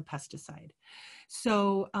treated with a pesticide.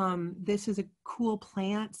 So this is a cool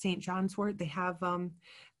plant, St. John's wort. They have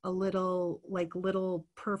little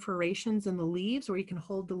perforations in the leaves where you can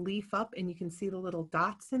hold the leaf up and you can see the little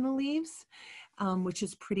dots in the leaves, which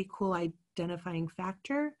is pretty cool identifying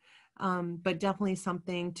factor, but definitely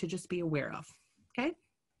something to just be aware of, okay?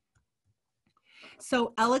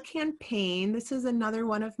 So elecampane, this is another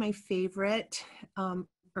one of my favorite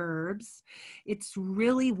herbs. It's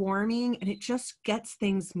really warming and it just gets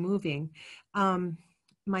things moving.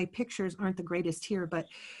 My pictures aren't the greatest here, but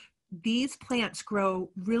these plants grow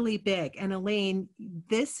really big. And Elaine,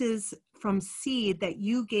 this is from seed that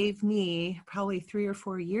you gave me probably 3 or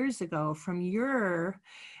 4 years ago from your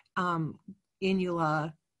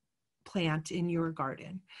inula plant in your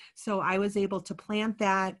garden. So I was able to plant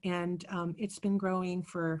that, and it's been growing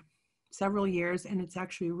for several years, and it's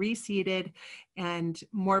actually reseeded and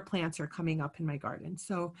more plants are coming up in my garden.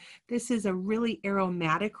 So this is a really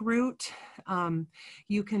aromatic root.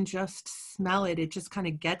 You can just smell it. It just kind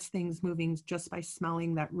of gets things moving just by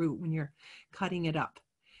smelling that root when you're cutting it up.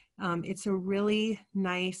 It's a really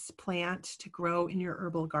nice plant to grow in your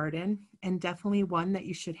herbal garden, and definitely one that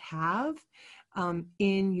you should have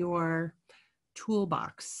in your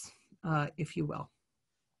toolbox, if you will.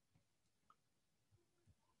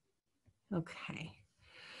 Okay,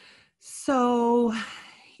 so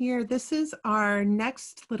here, this is our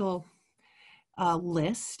next little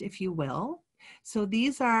list, if you will. So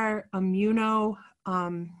these are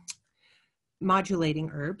modulating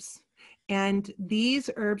herbs. And these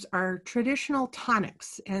herbs are traditional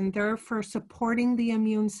tonics, and they're for supporting the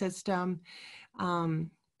immune system.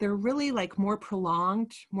 They're really like more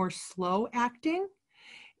prolonged, more slow acting.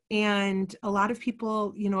 And a lot of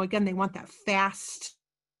people, you know, again, they want that fast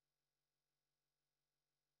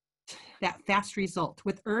result.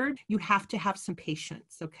 With herb, you have to have some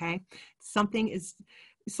patience, okay?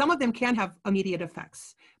 Some of them can have immediate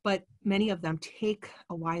effects, but many of them take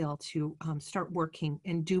a while to start working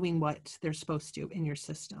and doing what they're supposed to in your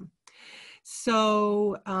system.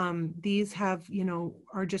 So these have, you know,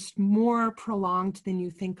 are just more prolonged than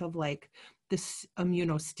you think of, like this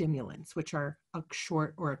immunostimulants, which are a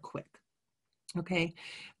short or a quick. Okay,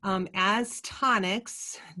 as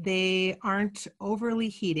tonics, they aren't overly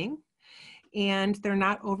heating and they're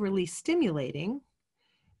not overly stimulating,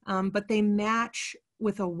 but they match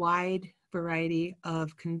with a wide variety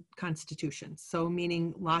of constitutions. So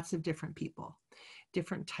meaning lots of different people,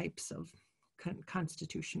 different types of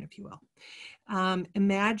constitution, if you will.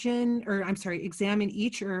 Examine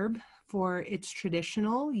each herb for its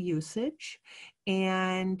traditional usage,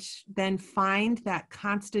 and then find that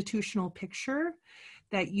constitutional picture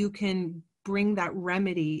that you can bring that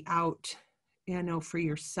remedy out, you know, for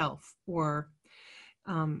yourself or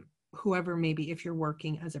whoever, maybe if you're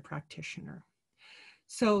working as a practitioner.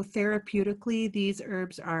 So therapeutically, these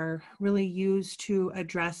herbs are really used to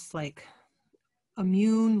address like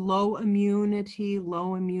low immunity,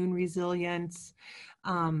 low immune resilience.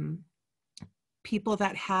 People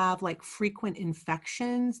that have like frequent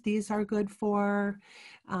infections, these are good for.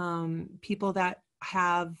 People that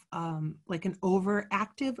have like an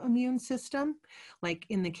overactive immune system, like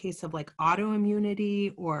in the case of like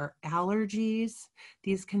autoimmunity or allergies,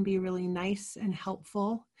 these can be really nice and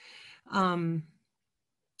helpful.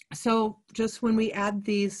 So just when we add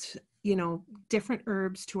these, you know, different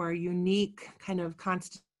herbs to our unique kind of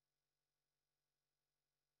constitution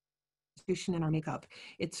in our makeup,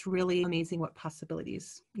 it's really amazing what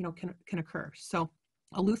possibilities, you know, can occur. So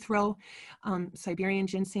Eleuthero, Siberian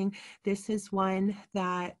ginseng, this is one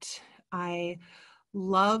that I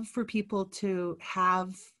love for people to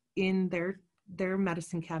have in their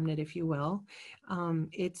medicine cabinet, if you will.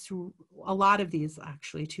 It's a lot of these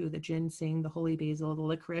actually too, the ginseng, the holy basil, the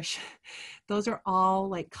licorice. Those are all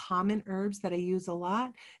like common herbs that I use a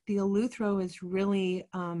lot. The Eleuthero is really,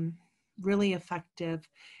 really effective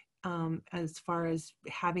as far as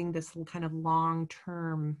having this kind of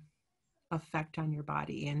long-term effect on your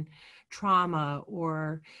body and trauma,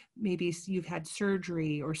 or maybe you've had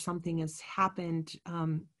surgery or something has happened.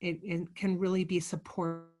 It can really be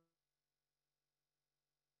supportive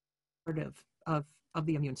of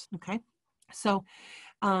the immune system. Okay, so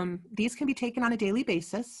these can be taken on a daily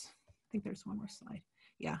basis. I think there's one more slide.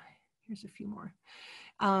 Yeah, here's a few more.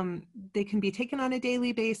 They can be taken on a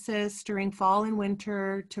daily basis during fall and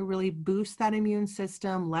winter to really boost that immune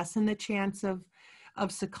system, lessen the chance of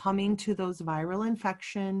succumbing to those viral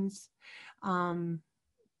infections.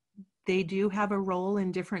 They do have a role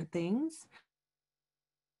in different things.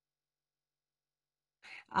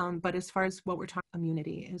 But as far as what we're talking,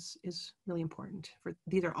 immunity is really important.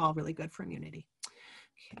 These are all really good for immunity.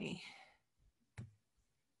 Okay.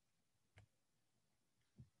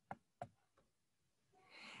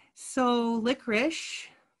 So licorice,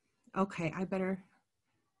 okay, I better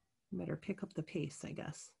pick up the pace, I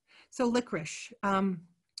guess. So licorice,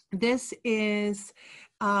 this is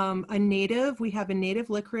a native, we have a native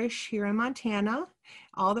licorice here in Montana.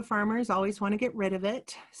 All the farmers always want to get rid of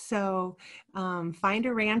it. So find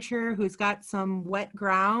a rancher who's got some wet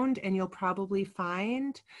ground and you'll probably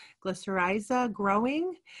find glycyrrhiza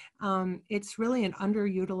growing. It's really an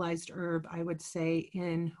underutilized herb, I would say,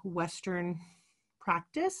 in Western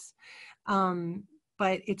practice.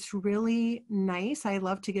 But it's really nice. I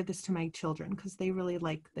love to give this to my children because they really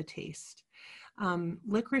like the taste.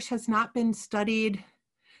 Licorice has not been studied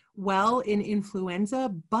well in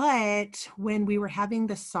influenza, but when we were having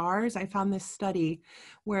the SARS, I found this study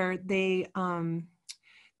where they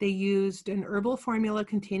used an herbal formula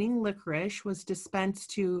containing licorice was dispensed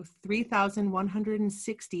to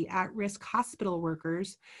 3,160 at-risk hospital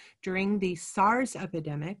workers during the SARS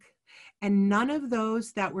epidemic. And none of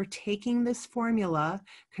those that were taking this formula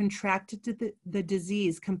contracted the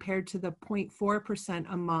disease compared to the 0.4%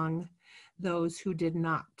 among those who did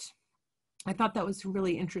not. I thought that was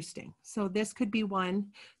really interesting. So this could be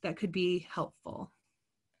one that could be helpful.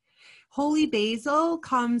 Holy basil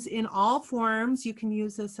comes in all forms. You can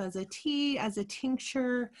use this as a tea, as a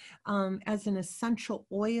tincture, as an essential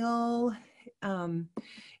oil.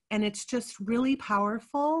 And it's just really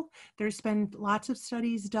powerful. There's been lots of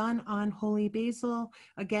studies done on holy basil.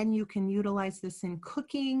 Again, you can utilize this in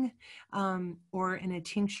cooking or in a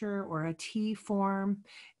tincture or a tea form.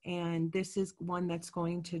 And this is one that's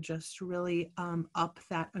going to just really up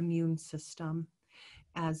that immune system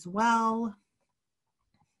as well.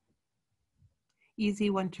 Easy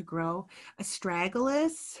one to grow.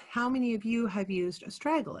 Astragalus. How many of you have used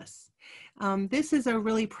astragalus? This is a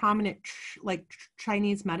really prominent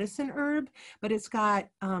Chinese medicine herb, but it's got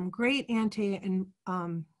great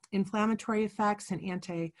anti-inflammatory effects and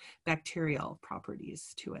antibacterial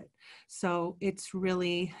properties to it. So it's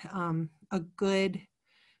really a good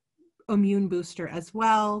immune booster as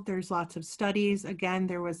well. There's lots of studies. Again,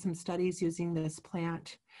 there was some studies using this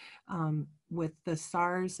plant with the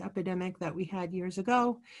SARS epidemic that we had years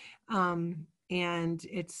ago. And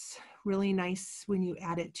it's really nice when you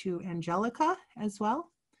add it to angelica as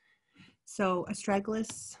well. So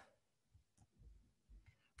astragalus,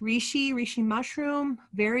 reishi mushroom,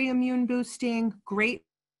 very immune boosting, great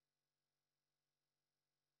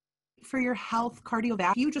for your health,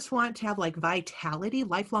 cardiovascular. You just want to have like vitality,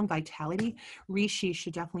 lifelong vitality, reishi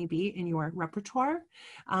should definitely be in your repertoire.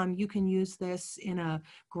 You can use this in a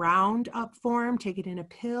ground up form, take it in a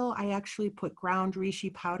pill. I actually put ground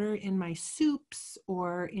reishi powder in my soups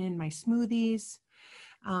or in my smoothies.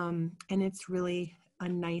 And it's really a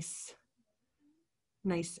nice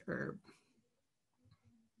herb.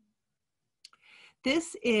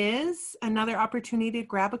 This is another opportunity to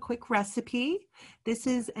grab a quick recipe. This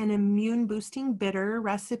is an immune boosting bitter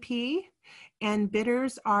recipe, and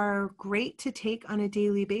bitters are great to take on a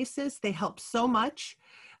daily basis. They help so much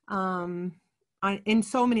in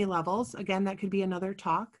so many levels. Again, that could be another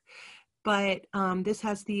talk. But this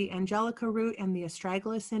has the angelica root and the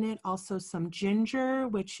astragalus in it. Also some ginger,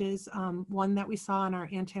 which is one that we saw on our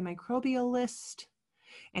antimicrobial list,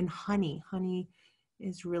 and honey. Honey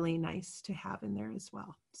is really nice to have in there as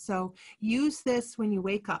well. So use this when you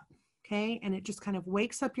wake up, okay? And it just kind of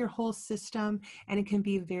wakes up your whole system, and it can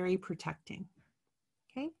be very protecting,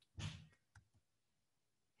 okay?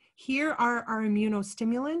 Here are our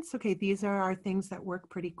immunostimulants. Okay, these are our things that work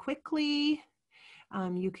pretty quickly.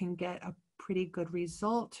 You can get a pretty good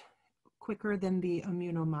result quicker than the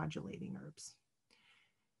immunomodulating herbs.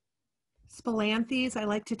 Spilanthes, I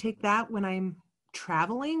like to take that when I'm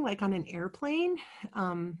traveling, like on an airplane,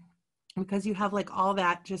 because you have like all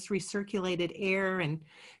that just recirculated air and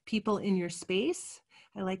people in your space.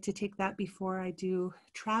 I like to take that before I do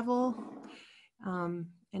travel, and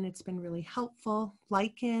it's been really helpful.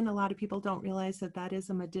 Lichen, a lot of people don't realize that that is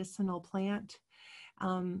a medicinal plant.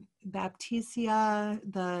 Baptisia,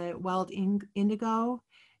 the wild indigo,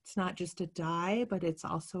 it's not just a dye, but it's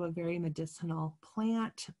also a very medicinal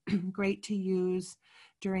plant. Great to use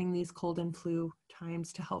during these cold and flu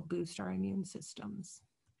times to help boost our immune systems.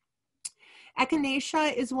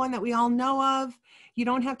 Echinacea is one that we all know of. You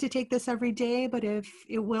don't have to take this every day, but if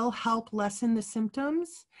it will help lessen the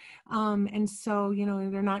symptoms. And so, you know,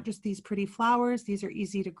 they're not just these pretty flowers. These are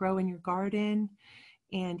easy to grow in your garden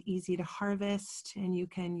and easy to harvest, and you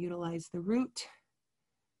can utilize the root.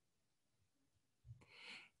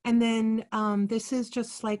 And then this is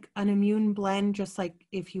just like an immune blend, just like,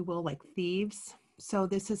 if you will, like thieves. So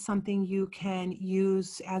this is something you can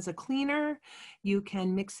use as a cleaner. You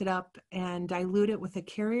can mix it up and dilute it with a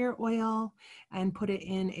carrier oil and put it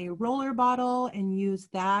in a roller bottle and use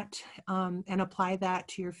that and apply that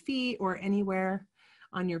to your feet or anywhere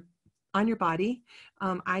on your body.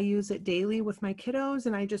 I use it daily with my kiddos,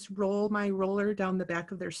 and I just roll my roller down the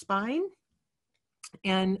back of their spine.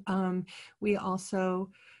 And we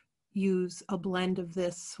also use a blend of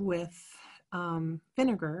this with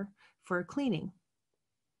vinegar for cleaning.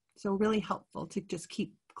 So really helpful to just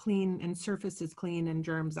keep clean and surfaces clean and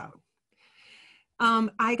germs out.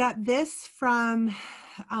 I got this from,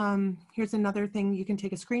 here's another thing, you can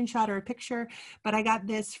take a screenshot or a picture, but I got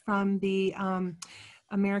this from the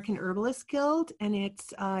American Herbalist Guild, and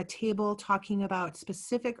it's a table talking about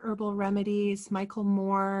specific herbal remedies. Michael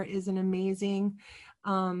Moore is an amazing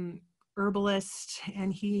herbalist,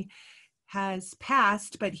 and he has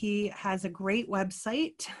passed, but he has a great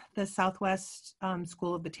website, the Southwest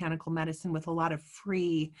School of Botanical Medicine, with a lot of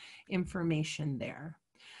free information there.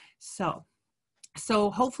 So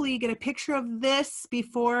hopefully you get a picture of this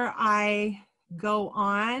before I go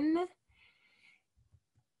on.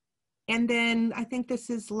 And then I think this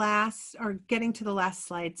is last, or getting to the last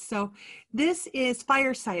slide. So this is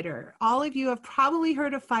fire cider. All of you have probably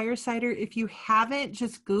heard of fire cider. If you haven't,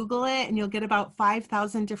 just Google it and you'll get about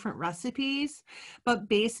 5,000 different recipes. But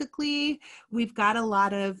basically, we've got a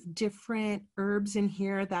lot of different herbs in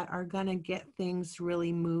here that are gonna get things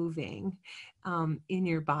really moving in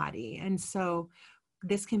your body. And so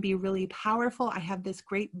this can be really powerful. I have this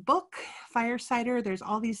great book, Fire Cider. There's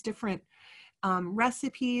all these different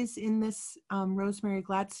recipes in this Rosemary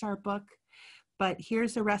Gladstar book, but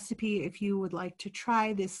here's a recipe if you would like to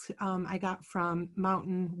try this. I got from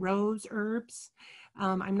Mountain Rose Herbs.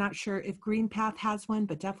 I'm not sure if Green Path has one,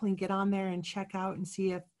 but definitely get on there and check out and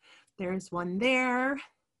see if there's one there.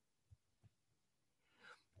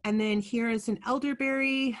 And then here is an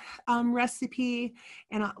elderberry recipe.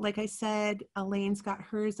 And like I said, Elaine's got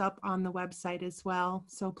hers up on the website as well.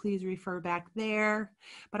 So please refer back there.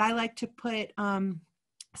 But I like to put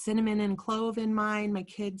cinnamon and clove in mine. My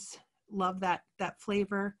kids love that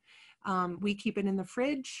flavor. We keep it in the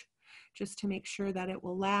fridge just to make sure that it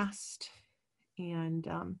will last. And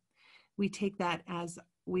we take that as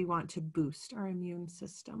we want to boost our immune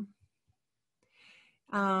system.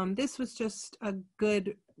 This was just a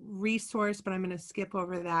good resource, but I'm going to skip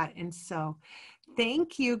over that. And so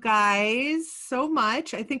thank you guys so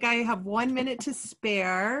much. I think I have 1 minute to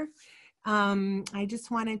spare. I just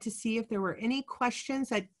wanted to see if there were any questions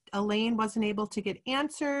that Elaine wasn't able to get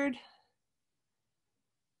answered.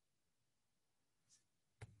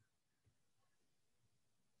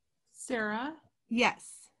 Sarah?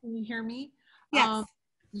 Yes. Can you hear me? Yes.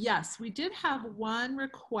 Yes, we did have one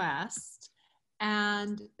request.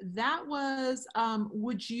 And that was,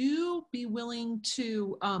 would you be willing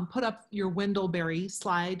to put up your Wendellberry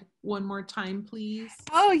slide one more time, please?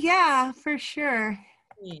 Oh, yeah, for sure.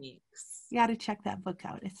 Thanks. You got to check that book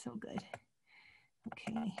out. It's so good.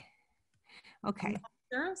 Okay. Okay. While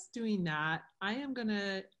Sarah's doing that, I am going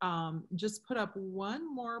to just put up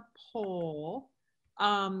one more poll.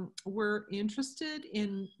 We're interested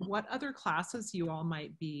in what other classes you all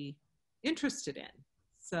might be interested in.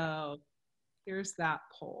 So here's that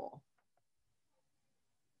poll.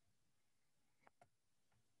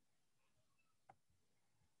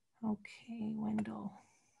 Okay, Wendell.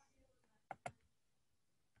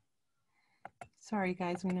 Sorry,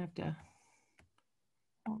 guys, we're gonna have to,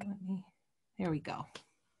 oh, let me, there we go.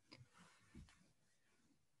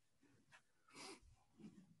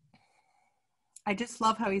 I just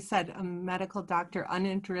love how he said a medical doctor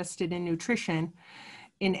uninterested in nutrition,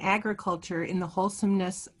 in agriculture, in the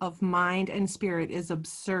wholesomeness of mind and spirit is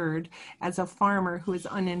absurd as a farmer who is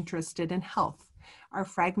uninterested in health. Our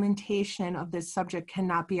fragmentation of this subject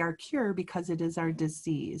cannot be our cure because it is our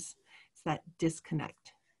disease. It's that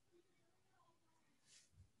disconnect.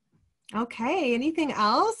 Okay, anything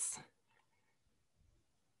else?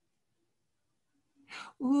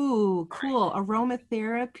 Ooh, cool.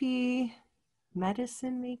 Aromatherapy,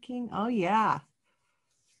 medicine making. Oh, yeah.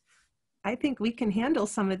 I think we can handle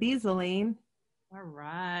some of these, Elaine. All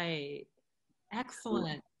right.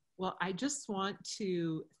 Excellent. Well, I just want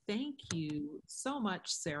to thank you so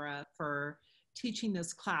much, Sarah, for teaching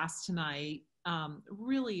this class tonight.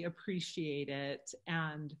 Really appreciate it,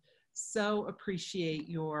 and so appreciate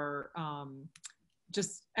your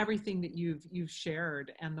just everything that you've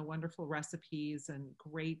shared, and the wonderful recipes and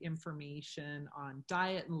great information on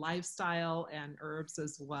diet and lifestyle and herbs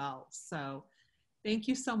as well. So thank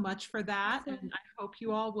you so much for that. Awesome. And I hope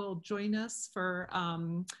you all will join us for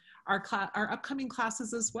our upcoming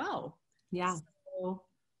classes as well. Yeah. So,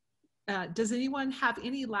 does anyone have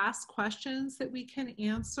any last questions that we can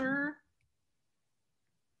answer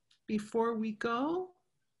before we go?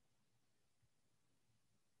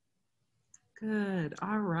 Good.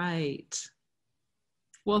 All right.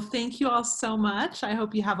 Well, thank you all so much. I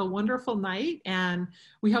hope you have a wonderful night, and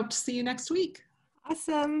we hope to see you next week.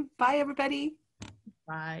 Awesome. Bye, everybody.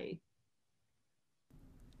 Bye.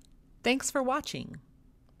 Thanks for watching.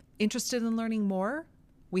 Interested in learning more?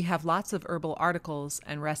 We have lots of herbal articles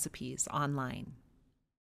and recipes online.